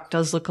stalk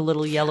does look a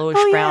little yellowish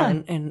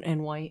brown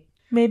and white.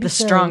 Maybe the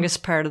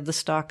strongest part of the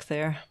stalk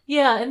there.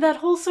 Yeah, and that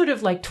whole sort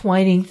of like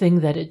twining thing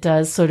that it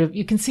does, sort of,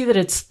 you can see that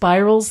it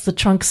spirals, the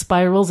trunk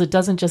spirals, it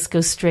doesn't just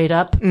go straight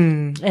up.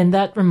 And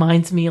that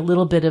reminds me a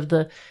little bit of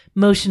the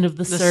motion of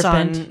the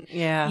serpent. Sun,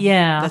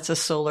 yeah. That's a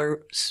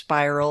solar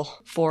spiral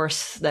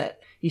force that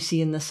you see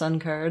in the sun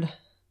card.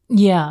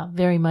 Yeah,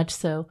 very much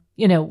so.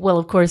 Well,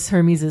 of course,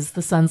 Hermes is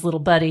the sun's little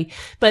buddy,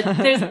 but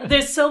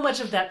there's so much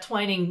of that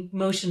twining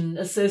motion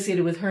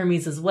associated with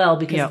Hermes as well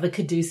because of the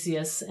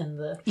caduceus and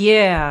the...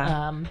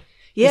 Yeah.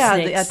 Yeah,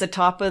 snakes. at the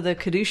top of the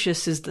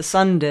caduceus is the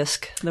sun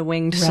disk, the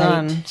winged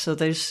sun. So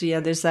there's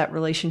that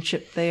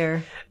relationship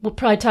there. We'll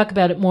probably talk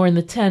about it more in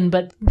the 10,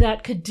 but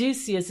that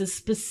caduceus is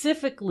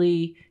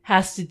specifically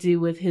has to do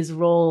with his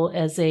role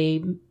as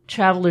a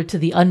traveler to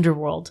the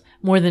underworld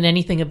more than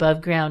anything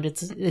above ground.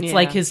 It's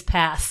like his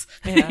pass,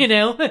 you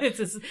know,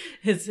 it's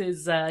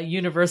his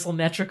universal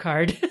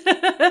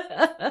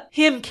MetroCard.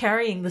 Him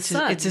carrying the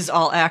sun. It's his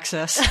all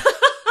access.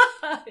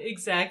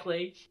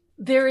 Exactly.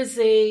 There is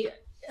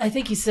I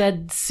think you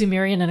said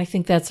Sumerian, and I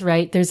think that's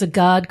right. There's a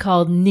god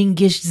called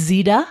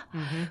Ningishzida,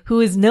 who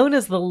is known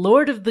as the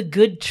Lord of the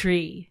Good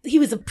Tree. He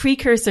was a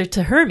precursor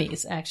to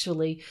Hermes,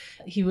 actually.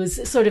 He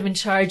was sort of in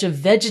charge of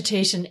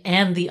vegetation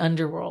and the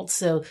underworld.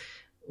 So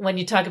when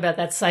you talk about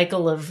that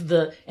cycle of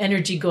the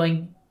energy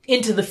going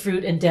into the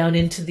fruit and down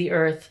into the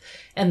earth,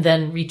 and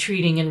then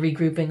retreating and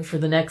regrouping for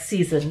the next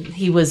season,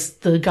 he was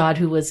the god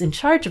who was in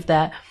charge of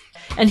that.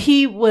 And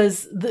he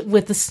was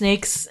with the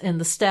snakes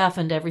and the staff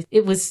and everything.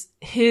 It was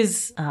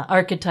his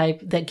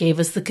archetype that gave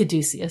us the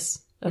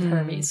caduceus of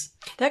Hermes.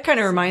 That kind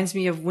of reminds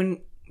me of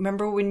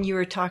remember when you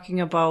were talking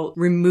about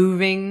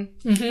removing,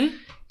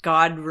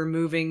 God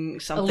removing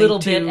something a little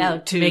bit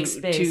out to make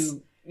space.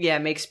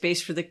 Make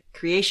space for the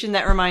creation.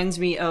 That reminds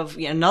me of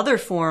another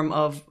form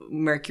of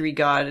Mercury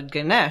god,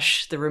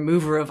 Ganesh, the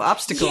remover of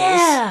obstacles.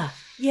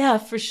 Yeah,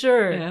 for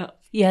sure.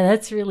 Yeah,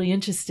 that's really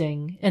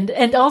interesting.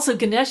 And also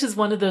Ganesh is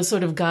one of those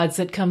sort of gods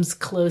that comes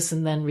close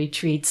and then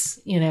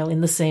retreats,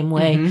 in the same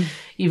way.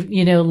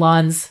 You know,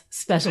 Lon's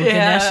special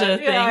Ganesha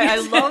thing. Yeah, I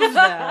love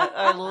that.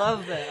 I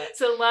love that.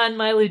 So Lon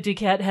Milo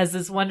Duquette has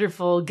this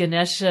wonderful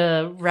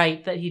Ganesha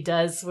rite that he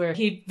does where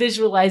he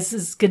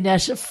visualizes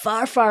Ganesha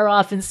far, far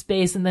off in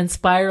space and then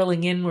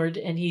spiraling inward,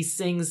 and he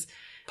sings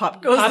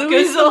Pop goes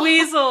the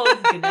weasel.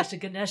 Ganesha,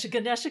 Ganesha,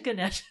 Ganesha,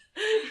 Ganesha.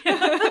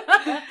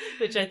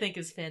 Which I think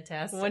is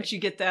fantastic. Once you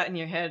get that in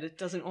your head, it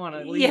doesn't want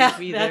to leave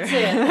either.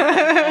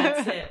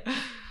 That's it.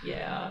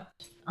 Yeah.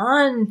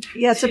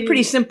 It's a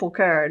pretty simple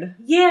card.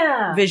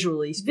 Yeah.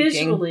 Visually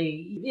speaking.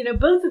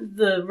 Both of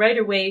the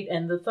Rider-Waite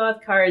and the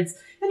Thoth cards,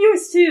 and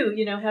yours too,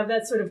 have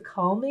that sort of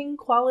calming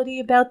quality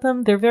about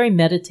them. They're very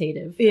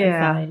meditative, I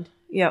find.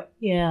 Yep.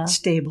 Yeah.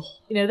 Stable.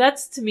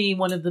 That's to me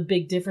one of the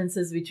big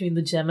differences between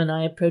the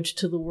Gemini approach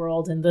to the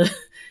world and the,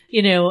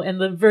 and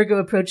the Virgo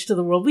approach to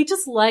the world. We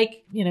just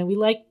like, we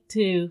like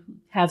to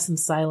have some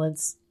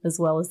silence as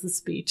well as the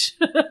speech.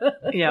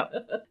 Yeah.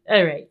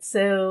 All right.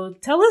 So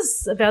tell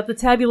us about the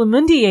Tabula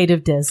Mundi 8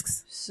 of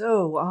Discs.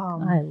 So,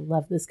 I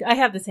love this. I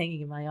have this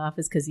hanging in my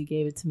office because you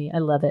gave it to me. I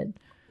love it.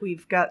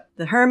 We've got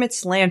the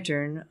Hermit's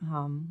Lantern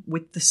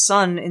with the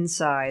sun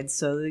inside,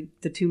 so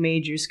the two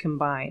majors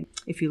combined.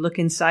 If you look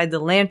inside the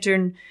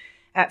lantern,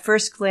 at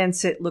first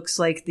glance it looks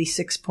like the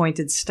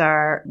 6-pointed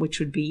star, which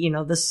would be,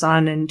 the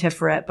sun and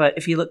Tiferet, but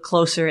if you look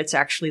closer, it's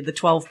actually the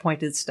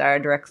 12-pointed star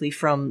directly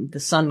from the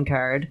sun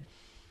card.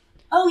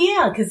 Oh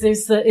yeah, because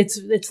there's it's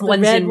the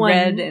one's red in one.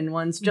 red and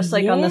one's just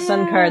like on the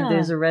sun card.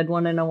 There's a red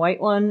one and a white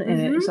one,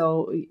 and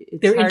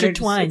they're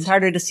intertwined. It's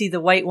harder to see the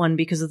white one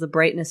because of the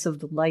brightness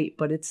of the light,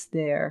 but it's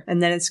there.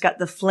 And then it's got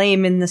the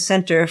flame in the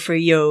center for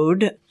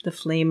Yod, the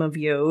flame of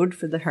Yod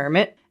for the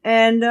hermit,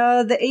 and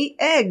the 8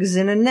 eggs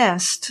in a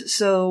nest.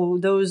 So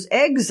those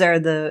eggs are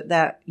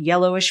that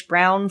yellowish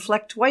brown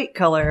flecked white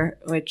color,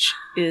 which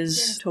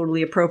is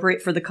totally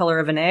appropriate for the color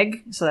of an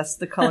egg. So that's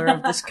the color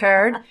of this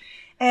card.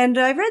 And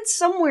I read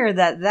somewhere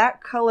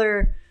that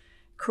color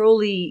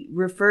Crowley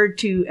referred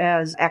to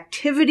as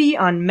activity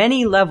on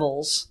many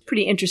levels.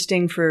 Pretty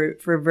interesting for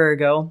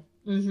Virgo.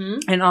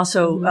 And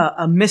also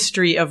a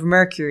mystery of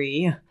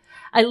Mercury.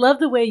 I love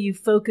the way you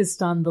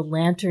focused on the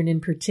lantern in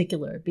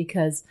particular,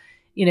 because,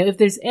 if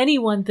there's any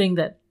one thing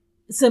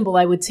symbol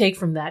I would take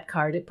from that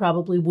card, it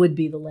probably would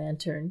be the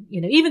lantern.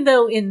 Even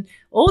though in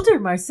older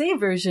Marseille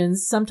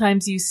versions,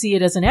 sometimes you see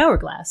it as an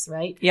hourglass,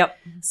 right? Yep.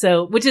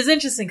 So, which is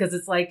interesting because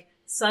it's like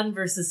Sun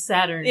versus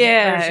Saturn.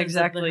 Yeah,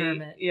 exactly. Of the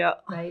hermit, yeah.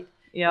 Right?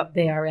 Yep.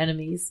 They are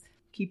enemies.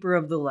 Keeper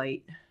of the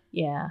light.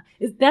 Yeah.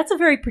 That's a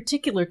very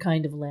particular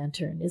kind of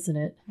lantern, isn't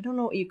it? I don't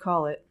know what you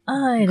call it.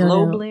 I don't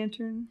know. Globe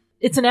lantern?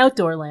 It's an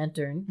outdoor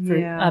lantern,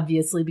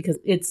 obviously, because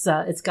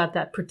it's got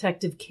that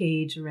protective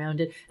cage around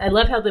it. I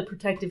love how the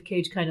protective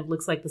cage kind of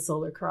looks like the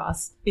solar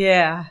cross.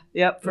 Yeah.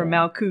 Yep. For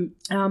Malkut.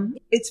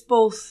 It's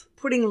both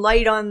putting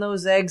light on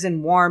those eggs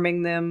and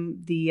warming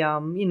them.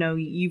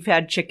 You've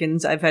had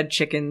chickens. I've had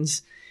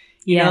chickens.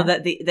 You know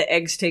that the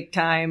eggs take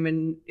time,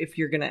 and if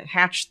you're going to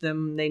hatch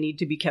them, they need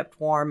to be kept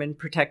warm and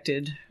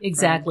protected.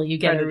 Exactly. You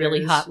get a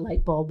really hot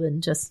light bulb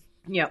and just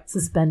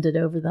suspended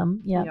over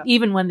them. Yeah. Yep.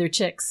 Even when they're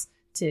chicks,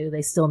 too,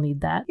 they still need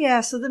that.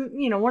 Yeah. So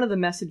one of the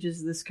messages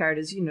of this card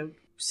is,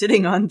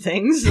 sitting on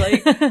things,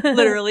 like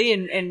literally,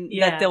 and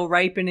that they'll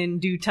ripen in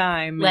due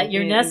time. Let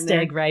your nest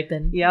egg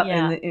ripen.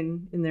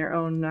 In their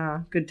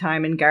own good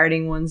time, and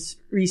guarding one's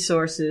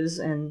resources,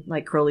 and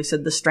like Crowley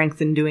said, the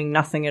strength in doing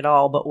nothing at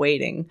all but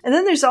waiting. And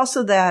then there's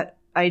also that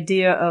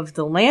idea of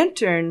the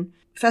lantern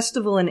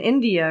festival in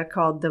India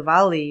called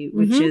Diwali,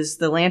 which is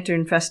the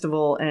lantern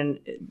festival, and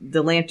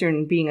the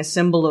lantern being a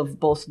symbol of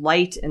both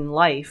light and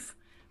life,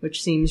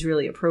 which seems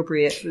really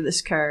appropriate for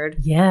this card.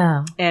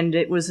 Yeah. And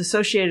it was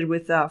associated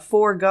with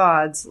 4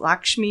 gods: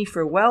 Lakshmi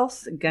for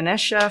wealth,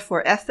 Ganesha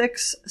for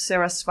ethics,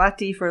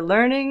 Saraswati for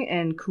learning,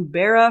 and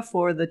Kubera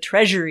for the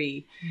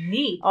treasury.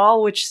 Neat.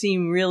 All which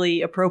seem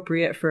really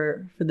appropriate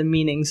for the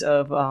meanings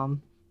of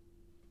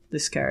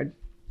this card.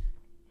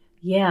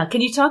 Yeah. Can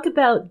you talk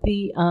about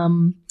the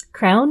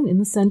crown in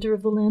the center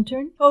of the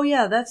lantern? Oh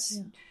yeah, that's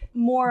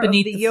more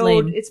Beneath of the the yod.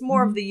 flame. It's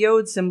more of the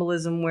yod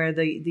symbolism where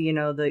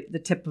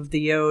the tip of the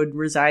yod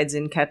resides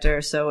in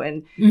Keter. So,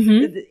 and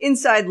the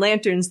inside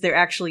lanterns, there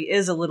actually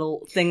is a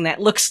little thing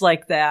that looks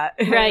like that.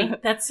 Right.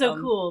 That's so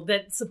cool.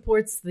 That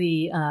supports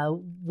the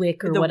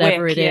wick or The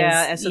whatever wick, it is.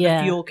 yeah, and so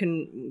the fuel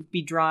can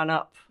be drawn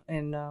up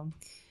and.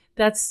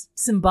 That's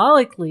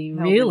symbolically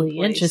held in really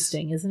place.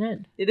 Interesting, isn't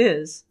it? It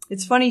is.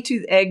 It's funny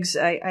too. The eggs.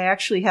 I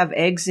actually have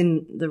eggs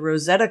in the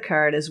Rosetta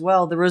card as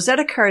well. The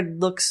Rosetta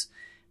card looks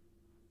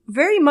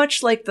very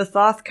much like the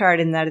Thoth card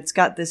in that it's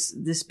got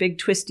this big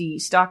twisty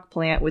stalk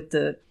plant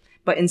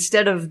but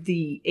instead of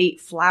the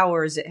 8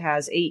 flowers, it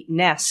has 8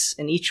 nests,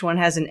 and each one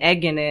has an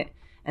egg in it.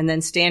 And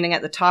then standing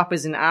at the top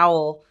is an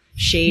owl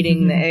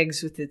shading the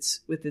eggs with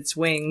its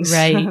wings.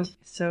 Right.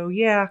 So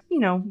yeah,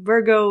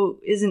 Virgo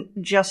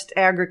isn't just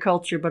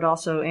agriculture, but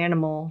also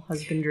animal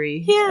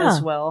husbandry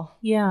as well.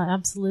 Yeah,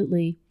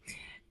 absolutely.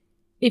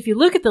 If you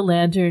look at the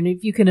lantern,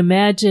 if you can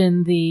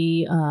imagine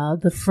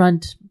the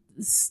front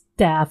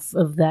staff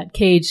of that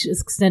cage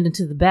is extended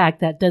to the back,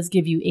 that does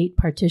give you 8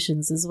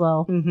 partitions as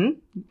well. Mm-hmm.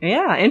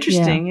 Yeah,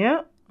 interesting.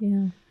 Yeah.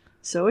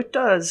 So it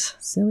does.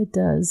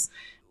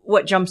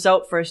 What jumps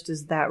out first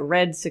is that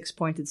red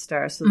 6-pointed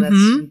star. So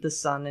that's the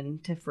sun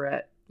and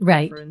Tiferet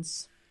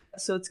reference.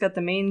 So it's got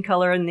the main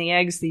color in the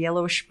eggs, the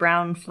yellowish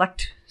brown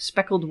flecked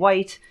speckled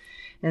white.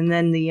 And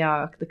then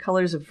the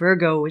colors of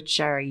Virgo,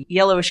 which are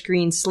yellowish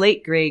green,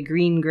 slate gray,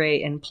 green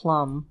gray, and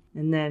plum.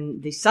 And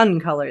then the sun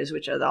colors,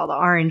 which are all the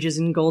oranges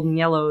and golden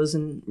yellows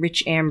and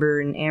rich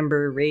amber and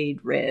amber rayed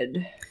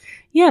red.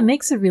 Yeah, it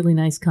makes a really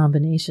nice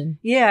combination.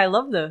 Yeah, I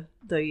love the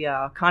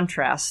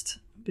contrast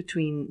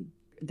between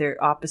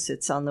their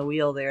opposites on the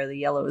wheel there, the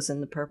yellows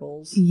and the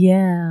purples.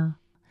 Yeah.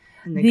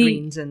 And the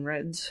greens and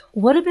reds.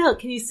 What about,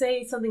 can you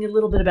say something a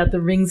little bit about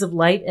the rings of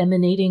light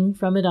emanating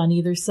from it on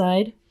either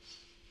side?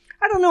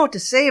 I don't know what to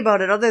say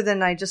about it other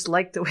than I just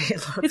like the way it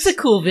looks. It's a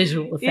cool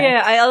visual effect.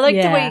 Yeah, I like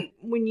the way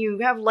when you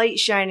have light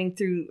shining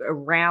through a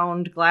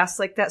round glass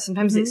like that,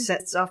 sometimes it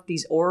sets off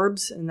these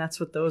orbs, and that's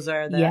what those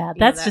are.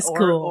 That's just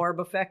cool. Orb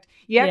effect.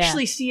 You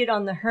actually see it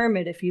on the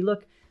Hermit if you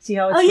look. See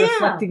how it's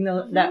reflecting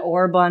that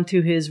orb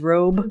onto his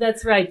robe?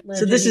 That's right.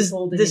 So this is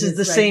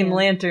the same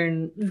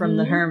lantern from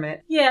the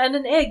Hermit. Yeah, and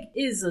an egg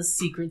is a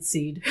secret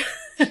seed.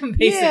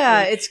 Basically.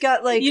 Yeah, it's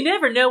got you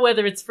never know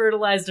whether it's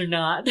fertilized or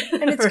not.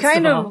 And it's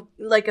kind of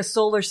like a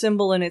solar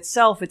symbol in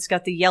itself. It's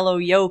got the yellow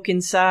yolk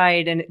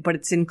inside, but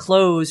it's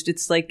enclosed. It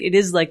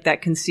is like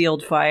that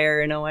concealed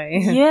fire in a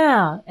way.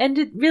 Yeah, and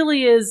it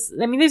really is.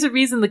 I mean, there's a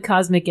reason the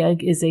cosmic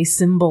egg is a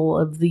symbol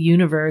of the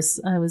universe.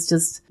 I was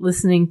just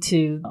listening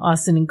to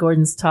Austin and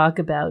Gordon's talk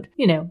about,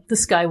 the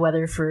sky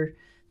weather for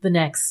the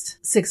next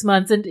 6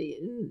 months.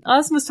 And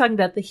Austin was talking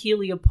about the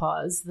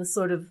heliopause, the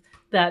sort of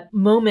that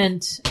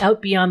moment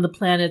out beyond the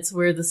planets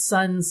where the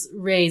sun's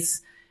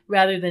rays,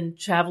 rather than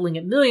traveling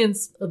at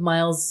millions of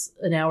miles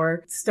an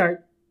hour,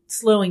 start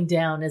slowing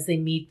down as they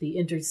meet the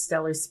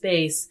interstellar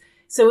space.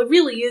 So it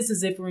really is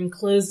as if we're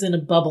enclosed in a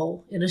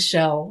bubble, in a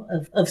shell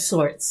of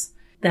sorts.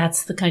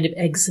 That's the kind of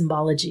egg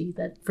symbology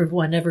that for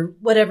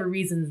whatever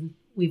reason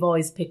we've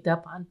always picked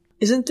up on.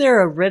 Isn't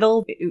there a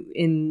riddle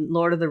in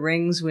Lord of the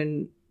Rings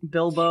when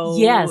Bilbo...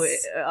 Yes.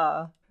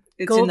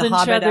 It's golden in the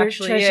Hobbit,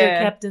 treasure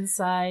kept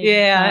inside.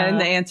 Yeah, and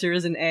the answer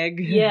is an egg.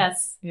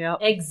 Yes. Yeah.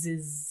 Eggs.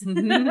 Yes.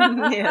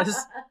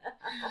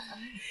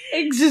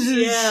 Eggs.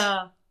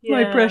 Yeah.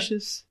 My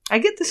precious. I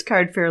get this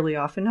card fairly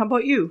often. How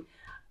about you?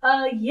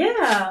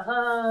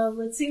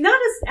 Let's see.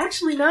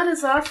 Not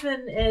as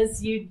often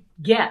as you'd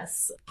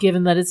guess,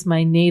 given that it's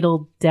my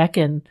natal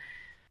decan.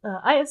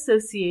 I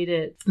associate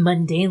it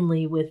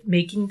mundanely with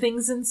making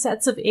things in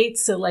sets of 8.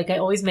 So like I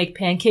always make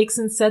pancakes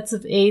in sets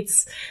of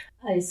 8s.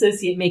 I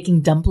associate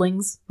making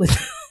dumplings with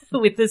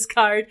with this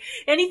card.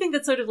 Anything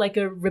that's sort of like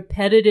a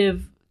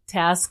repetitive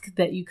task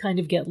that you kind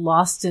of get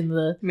lost in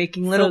the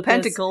making little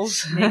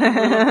pentacles. Making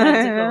little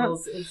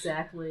pentacles,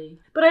 exactly.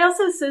 But I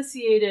also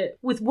associate it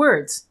with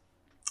words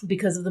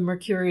because of the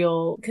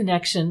mercurial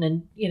connection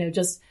and,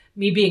 just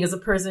me being as a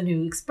person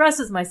who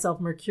expresses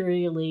myself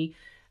mercurially.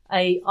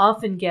 I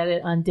often get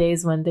it on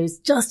days when there's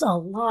just a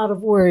lot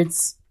of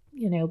words,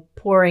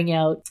 pouring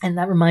out. And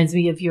that reminds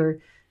me of your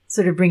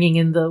sort of bringing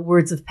in the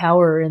words of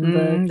power and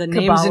the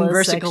names and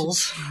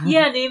versicles.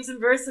 Yeah, names and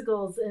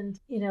versicles. And,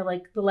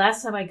 like the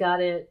last time I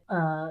got it,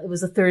 it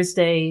was a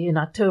Thursday in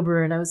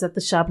October and I was at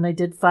the shop and I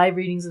did 5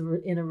 readings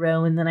in a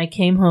row. And then I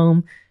came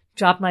home,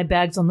 dropped my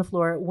bags on the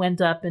floor, went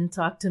up and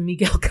talked to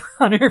Miguel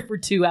Connor for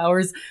 2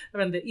 hours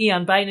around the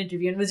Eon Biden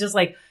interview. And it was just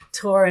like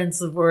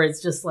torrents of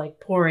words just like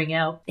pouring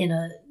out in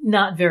a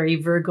not very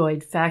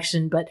Virgoid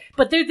fashion, but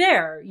they're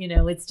there,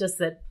 it's just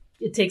that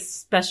it takes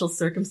special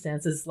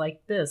circumstances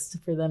like this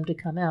for them to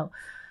come out.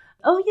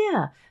 Oh,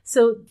 yeah.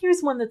 So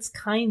here's one that's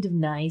kind of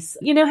nice.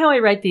 You know how I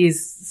write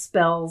these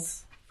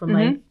spells from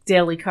my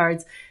daily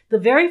cards? The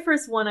very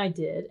first one I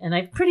did, and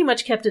I've pretty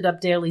much kept it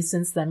up daily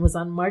since then, was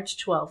on March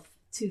 12th,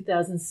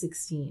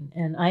 2016.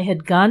 And I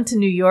had gone to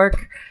New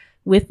York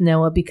with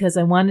Noah because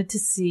I wanted to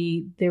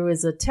see, there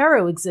was a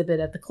tarot exhibit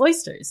at the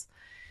Cloisters.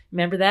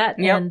 Remember that?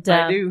 Yep, and,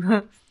 I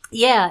do.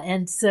 Yeah.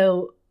 And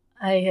so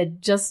I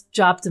had just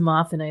dropped him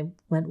off and I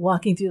went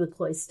walking through the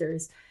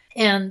Cloisters.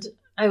 And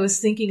I was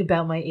thinking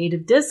about my 8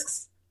 of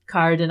Discs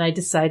card and I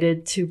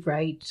decided to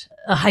write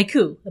a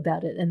haiku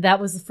about it. And that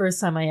was the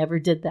first time I ever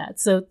did that.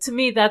 So to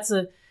me, that's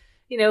a,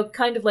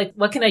 kind of like,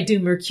 what can I do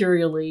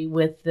mercurially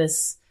with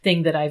this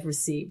thing that I've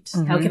received?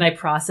 How can I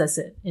process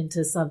it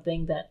into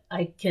something that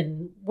I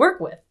can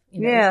work with?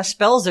 Yeah,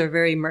 spells are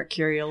very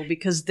mercurial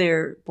because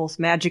they're both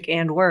magic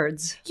and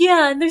words.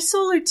 Yeah, and they're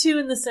solar too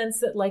in the sense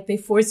that like they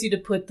force you to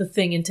put the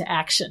thing into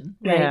action,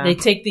 right? Yeah. They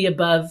take the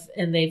above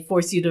and they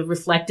force you to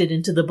reflect it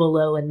into the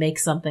below and make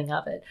something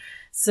of it.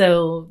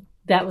 So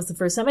that was the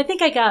first time.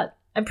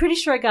 I'm pretty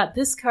sure I got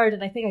this card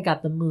and I think I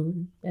got the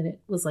moon and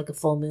it was like a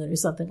full moon or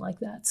something like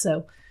that.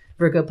 So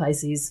Virgo,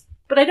 Pisces.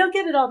 But I don't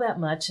get it all that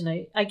much. And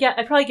I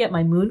probably get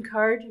my moon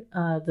card,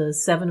 the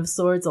 7 of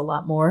Swords, a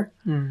lot more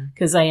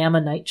because I am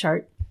a night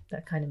chart.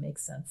 That kind of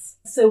makes sense.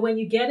 So when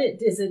you get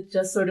it, is it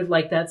just sort of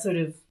like that sort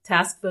of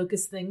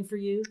task-focused thing for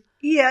you?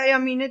 Yeah, I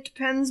mean, it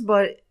depends,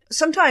 but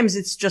sometimes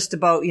it's just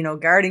about,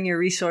 guarding your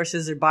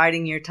resources or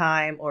biding your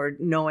time or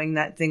knowing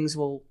that things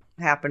will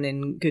happen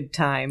in good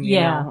time.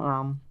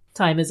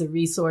 Time is a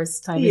resource.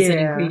 Time is an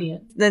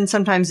ingredient. Then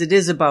sometimes it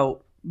is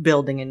about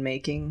building and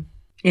making,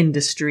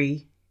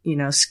 industry,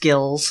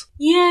 skills.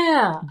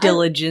 Yeah.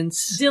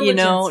 Diligence.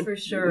 Diligence, for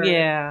sure.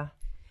 Yeah.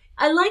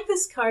 I like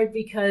this card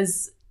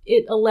because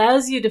it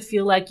allows you to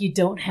feel like you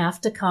don't have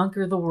to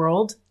conquer the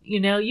world. You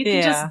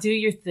can just do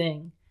your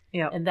thing.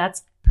 Yeah. And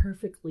that's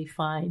perfectly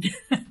fine.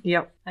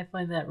 Yep. I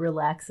find that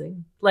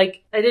relaxing.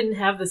 Like, I didn't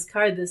have this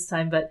card this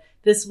time, but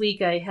this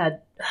week I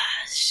had a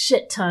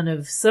shit ton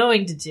of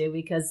sewing to do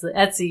because the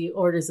Etsy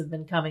orders have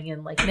been coming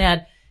in like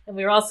mad. And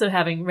we were also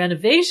having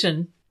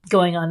renovation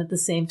going on at the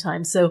same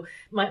time. So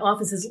my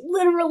office is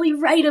literally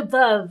right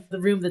above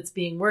the room that's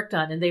being worked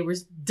on, and they were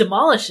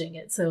demolishing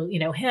it. So,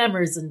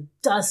 hammers and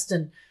dust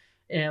and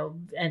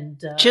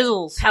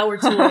chisels, power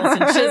tools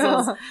and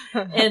chisels.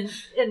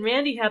 And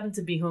Randy happened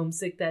to be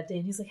homesick that day.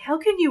 And he's like, how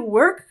can you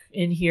work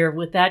in here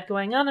with that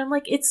going on? I'm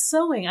like, it's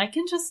sewing. I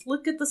can just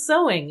look at the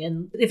sewing.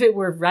 And if it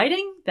were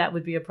writing, that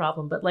would be a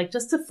problem. But like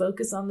just to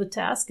focus on the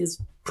task is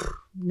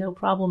no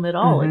problem at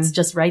all. It's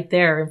just right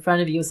there in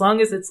front of you. As long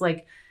as it's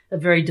like a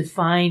very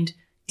defined,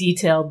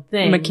 detailed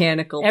thing.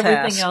 Mechanical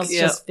everything task. else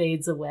just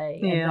fades away.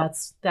 And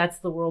that's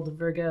the world of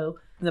Virgo.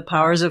 The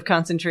powers of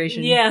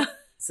concentration. Yeah.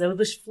 So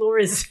the floor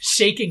is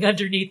shaking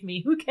underneath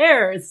me. Who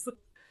cares?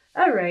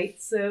 All right.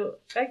 So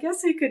I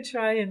guess we could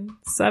try and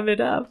sum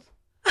it up.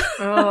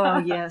 Oh,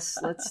 yes.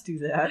 Let's do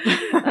that.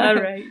 All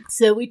right.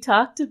 So we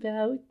talked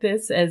about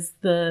this as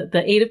the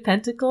 8 of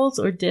Pentacles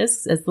or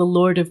discs as the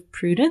Lord of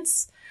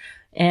Prudence.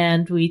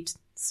 And we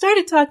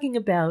started talking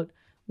about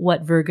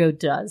what Virgo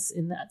does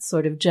in that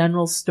sort of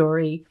general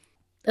story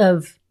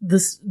of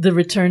the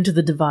return to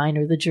the divine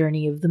or the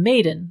journey of the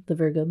maiden, the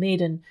Virgo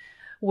maiden,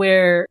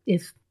 where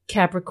if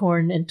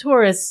Capricorn and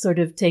Taurus sort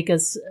of take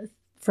us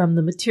from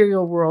the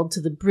material world to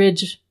the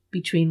bridge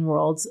between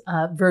worlds,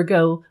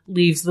 Virgo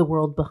leaves the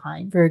world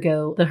behind.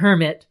 Virgo, the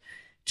hermit,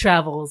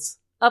 travels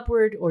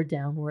upward or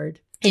downward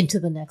into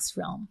the next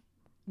realm.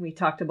 We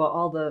talked about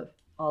all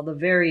the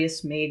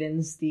various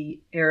maidens,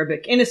 the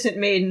Arabic innocent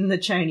maiden, the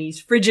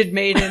Chinese frigid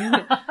maiden,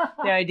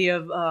 the idea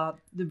of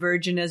the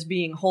virgin as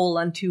being whole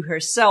unto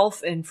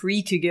herself and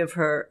free to give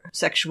her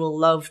sexual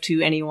love to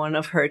anyone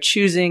of her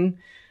choosing.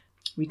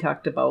 We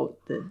talked about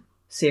the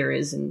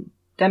Ceres and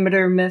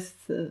Demeter myth,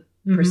 the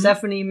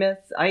Persephone myth,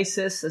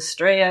 Isis,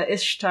 Astraea,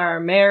 Ishtar,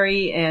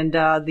 Mary, and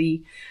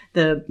the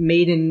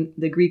maiden,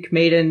 the Greek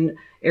maiden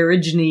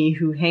Erigone,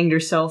 who hanged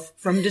herself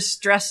from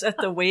distress at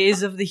the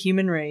ways of the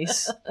human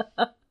race.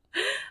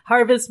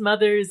 Harvest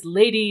mothers,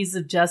 ladies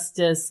of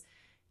justice,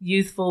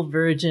 youthful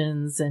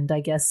virgins, and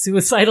I guess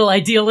suicidal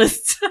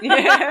idealists.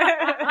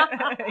 Yeah.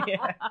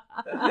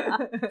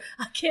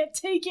 I can't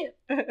take it.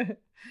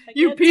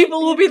 You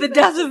people will be the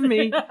death of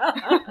me.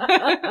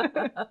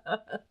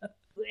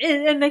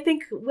 And I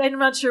think, I'm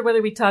not sure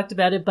whether we talked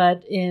about it,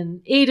 but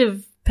in 8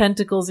 of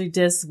Pentacles or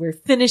discs, we're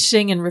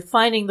finishing and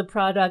refining the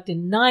product.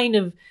 In 9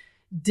 of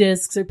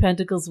discs or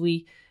pentacles,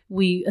 we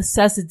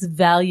assess its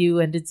value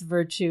and its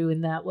virtue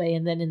in that way.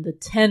 And then in the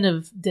 10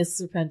 of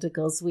discs or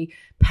pentacles, we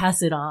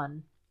pass it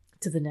on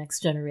to the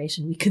next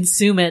generation. We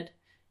consume it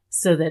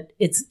so that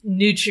its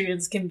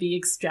nutrients can be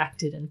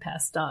extracted and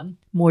passed on.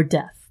 More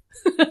death.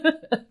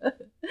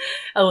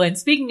 Oh, and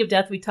speaking of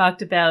death, we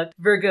talked about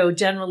Virgo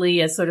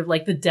generally as sort of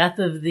like the death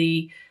of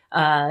the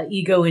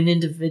ego and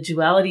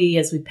individuality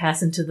as we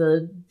pass into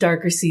the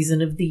darker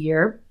season of the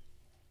year.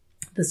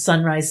 The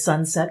sunrise,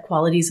 sunset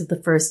qualities of the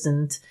 1st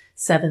and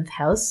 7th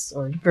house,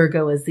 or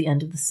Virgo as the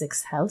end of the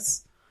 6th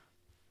house.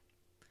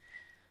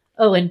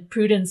 Oh, and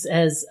prudence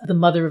as the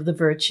mother of the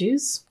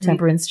virtues,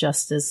 temperance,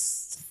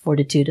 justice,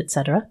 fortitude,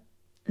 etc.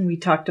 And we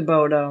talked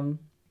about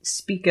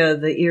Spica,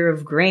 the ear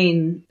of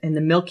grain, and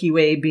the Milky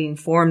Way being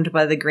formed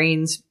by the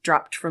grains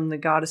dropped from the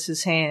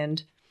goddess's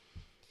hand.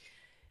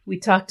 We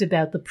talked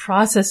about the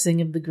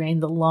processing of the grain,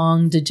 the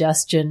long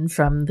digestion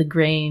from the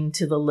grain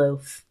to the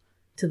loaf,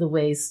 to the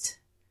waste,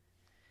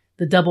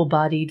 the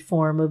double-bodied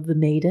form of the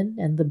maiden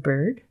and the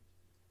bird.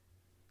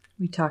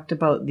 We talked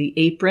about the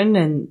apron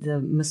and the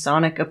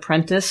Masonic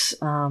apprentice,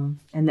 and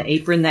the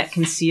apron that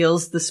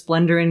conceals the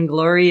splendor and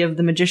glory of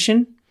the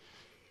magician.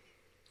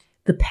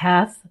 The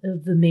path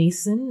of the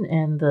mason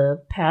and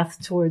the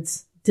path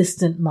towards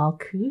distant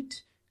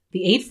Malkut,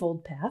 the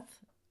eightfold path,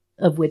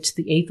 of which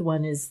the eighth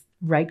one is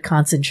right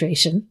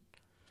concentration.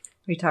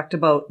 We talked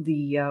about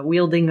the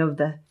wielding of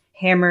the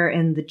hammer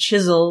and the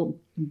chisel,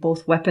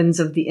 both weapons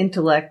of the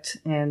intellect,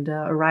 and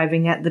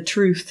arriving at the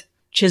truth,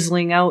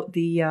 chiseling out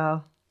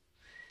the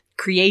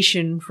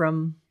creation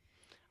from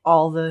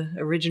all the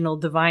original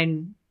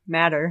divine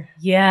matter.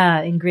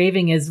 Yeah,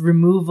 engraving as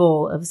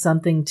removal of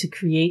something to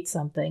create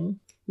something.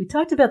 We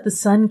talked about the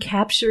sun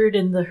captured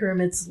in the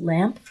hermit's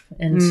lamp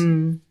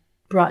and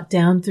brought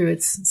down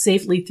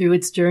safely through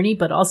its journey,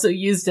 but also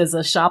used as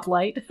a shop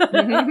light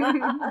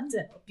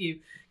to help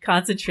you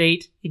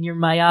concentrate in your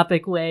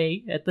myopic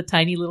way at the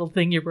tiny little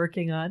thing you're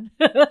working on.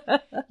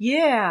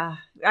 Yeah,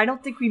 I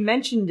don't think we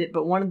mentioned it,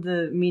 but one of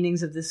the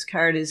meanings of this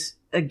card is,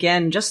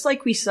 again, just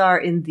like we saw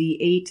in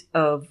the Eight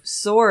of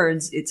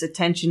Swords, it's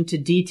attention to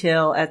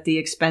detail at the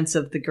expense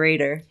of the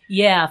greater.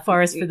 Yeah,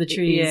 forest for the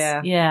trees.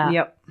 Yeah.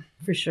 Yep.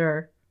 For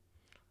sure.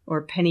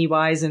 Or penny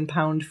wise and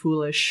pound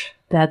foolish.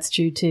 That's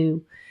true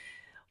too.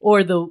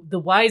 Or the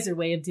wiser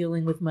way of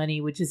dealing with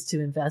money, which is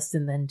to invest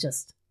and then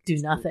just do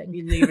nothing.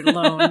 You leave it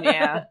alone,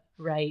 yeah.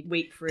 Right.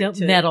 Wait for Don't it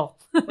to meddle.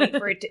 wait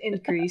for it to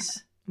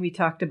increase. We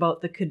talked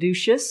about the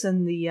caduceus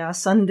and the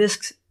sun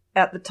discs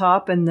at the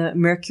top and the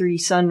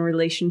Mercury-Sun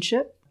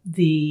relationship.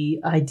 The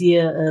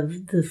idea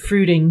of the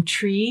fruiting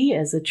tree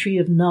as a tree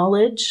of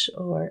knowledge,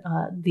 or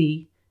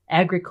the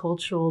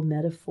agricultural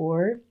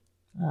metaphor,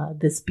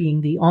 this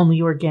being the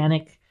only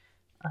organic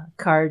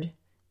card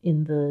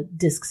in the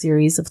disc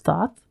series of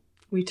Thoth.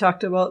 We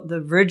talked about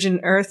the virgin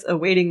earth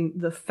awaiting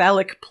the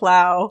phallic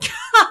plow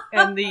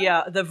and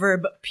the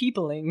verb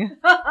peopling.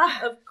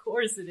 Of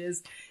course it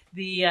is.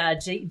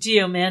 The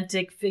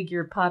geomantic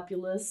figure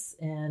populace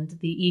and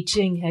the I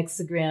Ching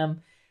hexagram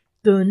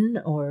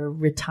dun, or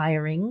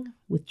retiring,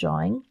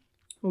 withdrawing.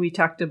 We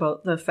talked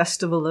about the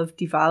festival of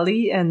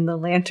Diwali and the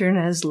lantern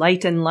as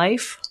light and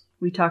life.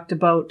 We talked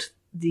about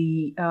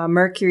the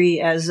Mercury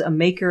as a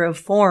maker of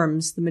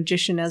forms, the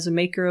magician as a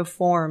maker of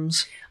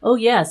forms. Oh,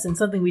 yes. And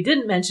something we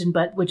didn't mention,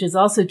 but which is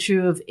also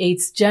true of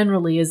eights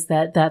generally, is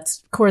that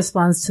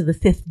corresponds to the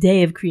fifth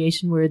day of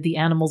creation, where the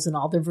animals in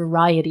all their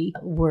variety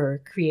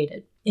were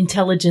created.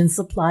 Intelligence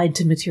applied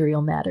to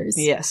material matters.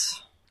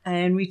 Yes.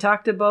 And we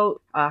talked about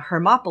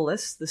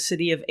Hermopolis, the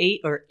city of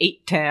eight, or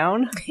Eight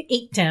Town.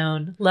 Eight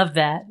Town. Love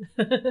that.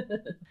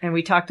 And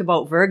we talked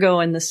about Virgo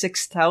in the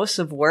sixth house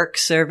of work,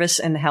 service,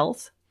 and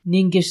health.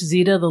 Ningish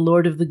Zeta, the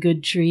lord of the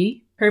good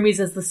tree.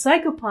 Hermes as the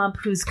psychopomp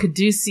whose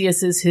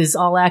caduceus is his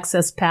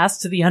all-access pass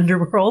to the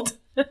underworld.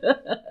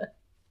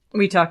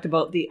 We talked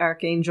about the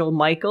Archangel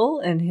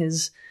Michael and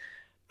his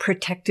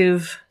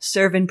protective,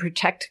 serve and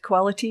protect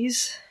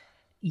qualities.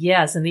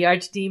 Yes, and the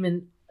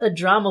archdemon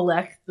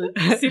Adramelech, the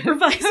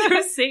supervisor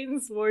of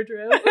Satan's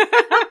wardrobe.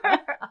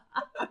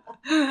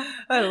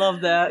 I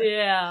love that.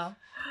 Yeah.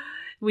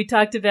 We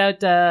talked about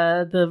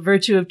the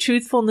virtue of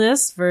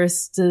truthfulness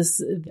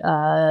versus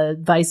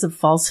vice of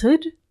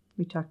falsehood.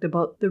 We talked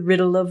about the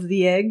riddle of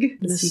the egg,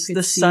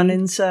 the sun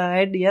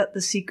inside,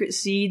 the secret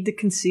seed, the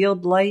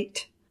concealed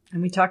light.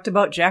 And we talked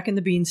about Jack and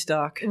the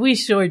Beanstalk. We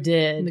sure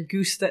did. And the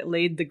goose that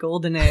laid the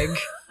golden egg.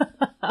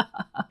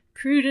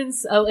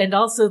 Prudence. Oh, and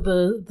also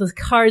the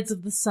cards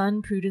of the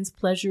sun: prudence,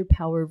 pleasure,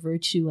 power,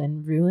 virtue,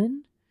 and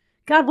ruin.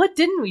 God, what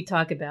didn't we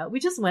talk about?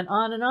 We just went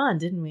on and on,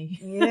 didn't we?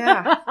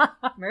 Yeah.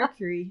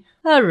 Mercury.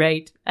 All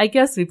right. I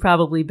guess we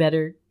probably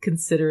better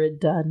consider it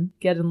done.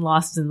 Getting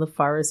lost in the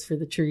forest for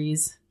the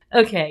trees.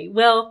 Okay.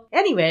 Well,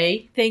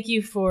 anyway, thank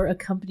you for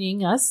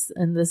accompanying us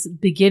in this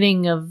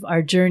beginning of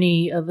our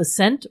journey of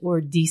ascent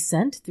or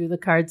descent through the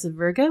cards of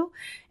Virgo.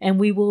 And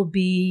we will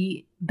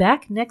be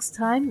back next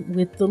time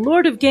with the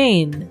Lord of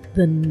Gain,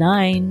 the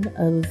 9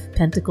 of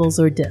Pentacles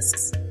or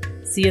Discs.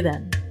 See you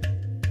then.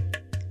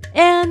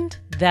 And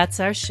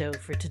that's our show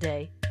for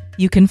today.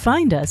 You can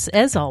find us,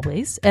 as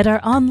always, at our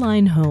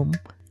online home,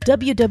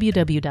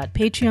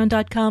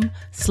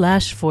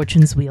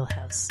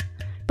 www.patreon.com/fortuneswheelhouse.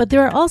 But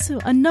there are also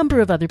a number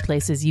of other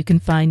places you can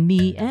find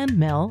me and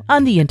Mel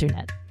on the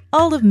internet.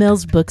 All of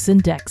Mel's books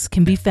and decks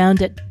can be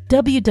found at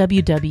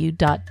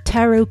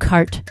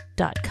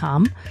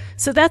www.tarotcart.com.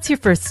 So that's your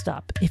first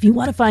stop if you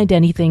want to find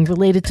anything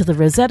related to the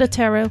Rosetta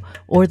Tarot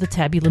or the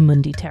Tabula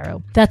Mundi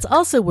Tarot. That's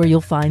also where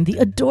you'll find the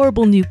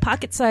adorable new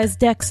pocket-sized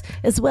decks,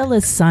 as well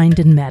as signed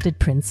and matted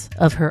prints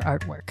of her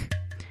artwork.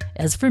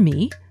 As for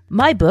me,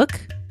 my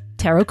book,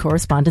 Tarot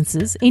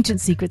Correspondences,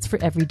 Ancient Secrets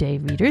for Everyday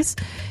Readers.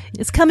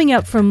 It's coming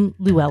out from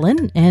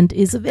Llewellyn and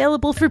is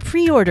available for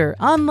pre-order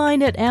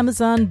online at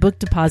Amazon, Book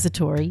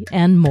Depository,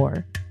 and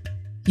more.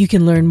 You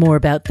can learn more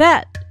about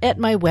that at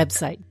my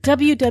website,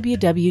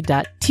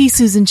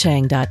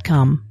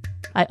 www.tsusanchang.com.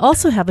 I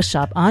also have a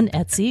shop on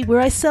Etsy where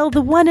I sell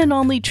the one and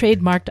only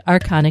trademarked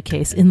Arcana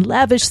case in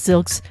lavish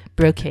silks,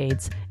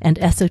 brocades, and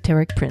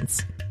esoteric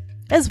prints,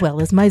 as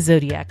well as my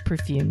Zodiac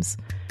perfumes.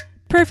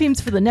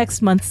 Perfumes for the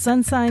next month's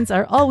sun signs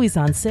are always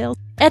on sale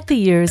at the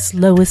year's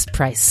lowest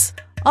price.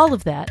 All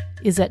of that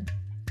is at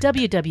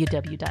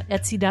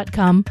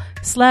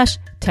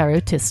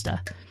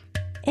www.etsy.com/tarotista.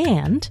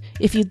 And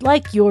if you'd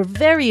like your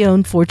very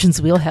own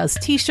Fortune's Wheelhouse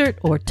t-shirt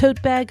or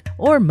tote bag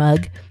or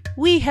mug,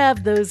 we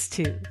have those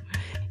too.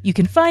 You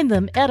can find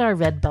them at our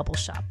Redbubble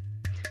shop.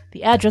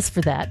 The address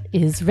for that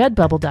is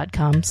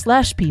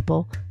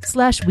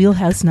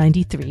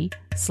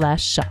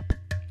redbubble.com/people/wheelhouse93/shop.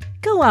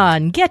 Go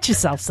on, get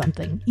yourself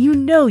something. You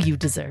know you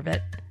deserve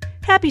it.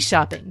 Happy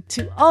shopping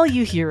to all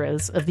you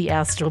heroes of the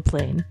astral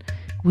plane.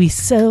 We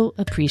so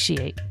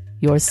appreciate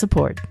your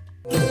support.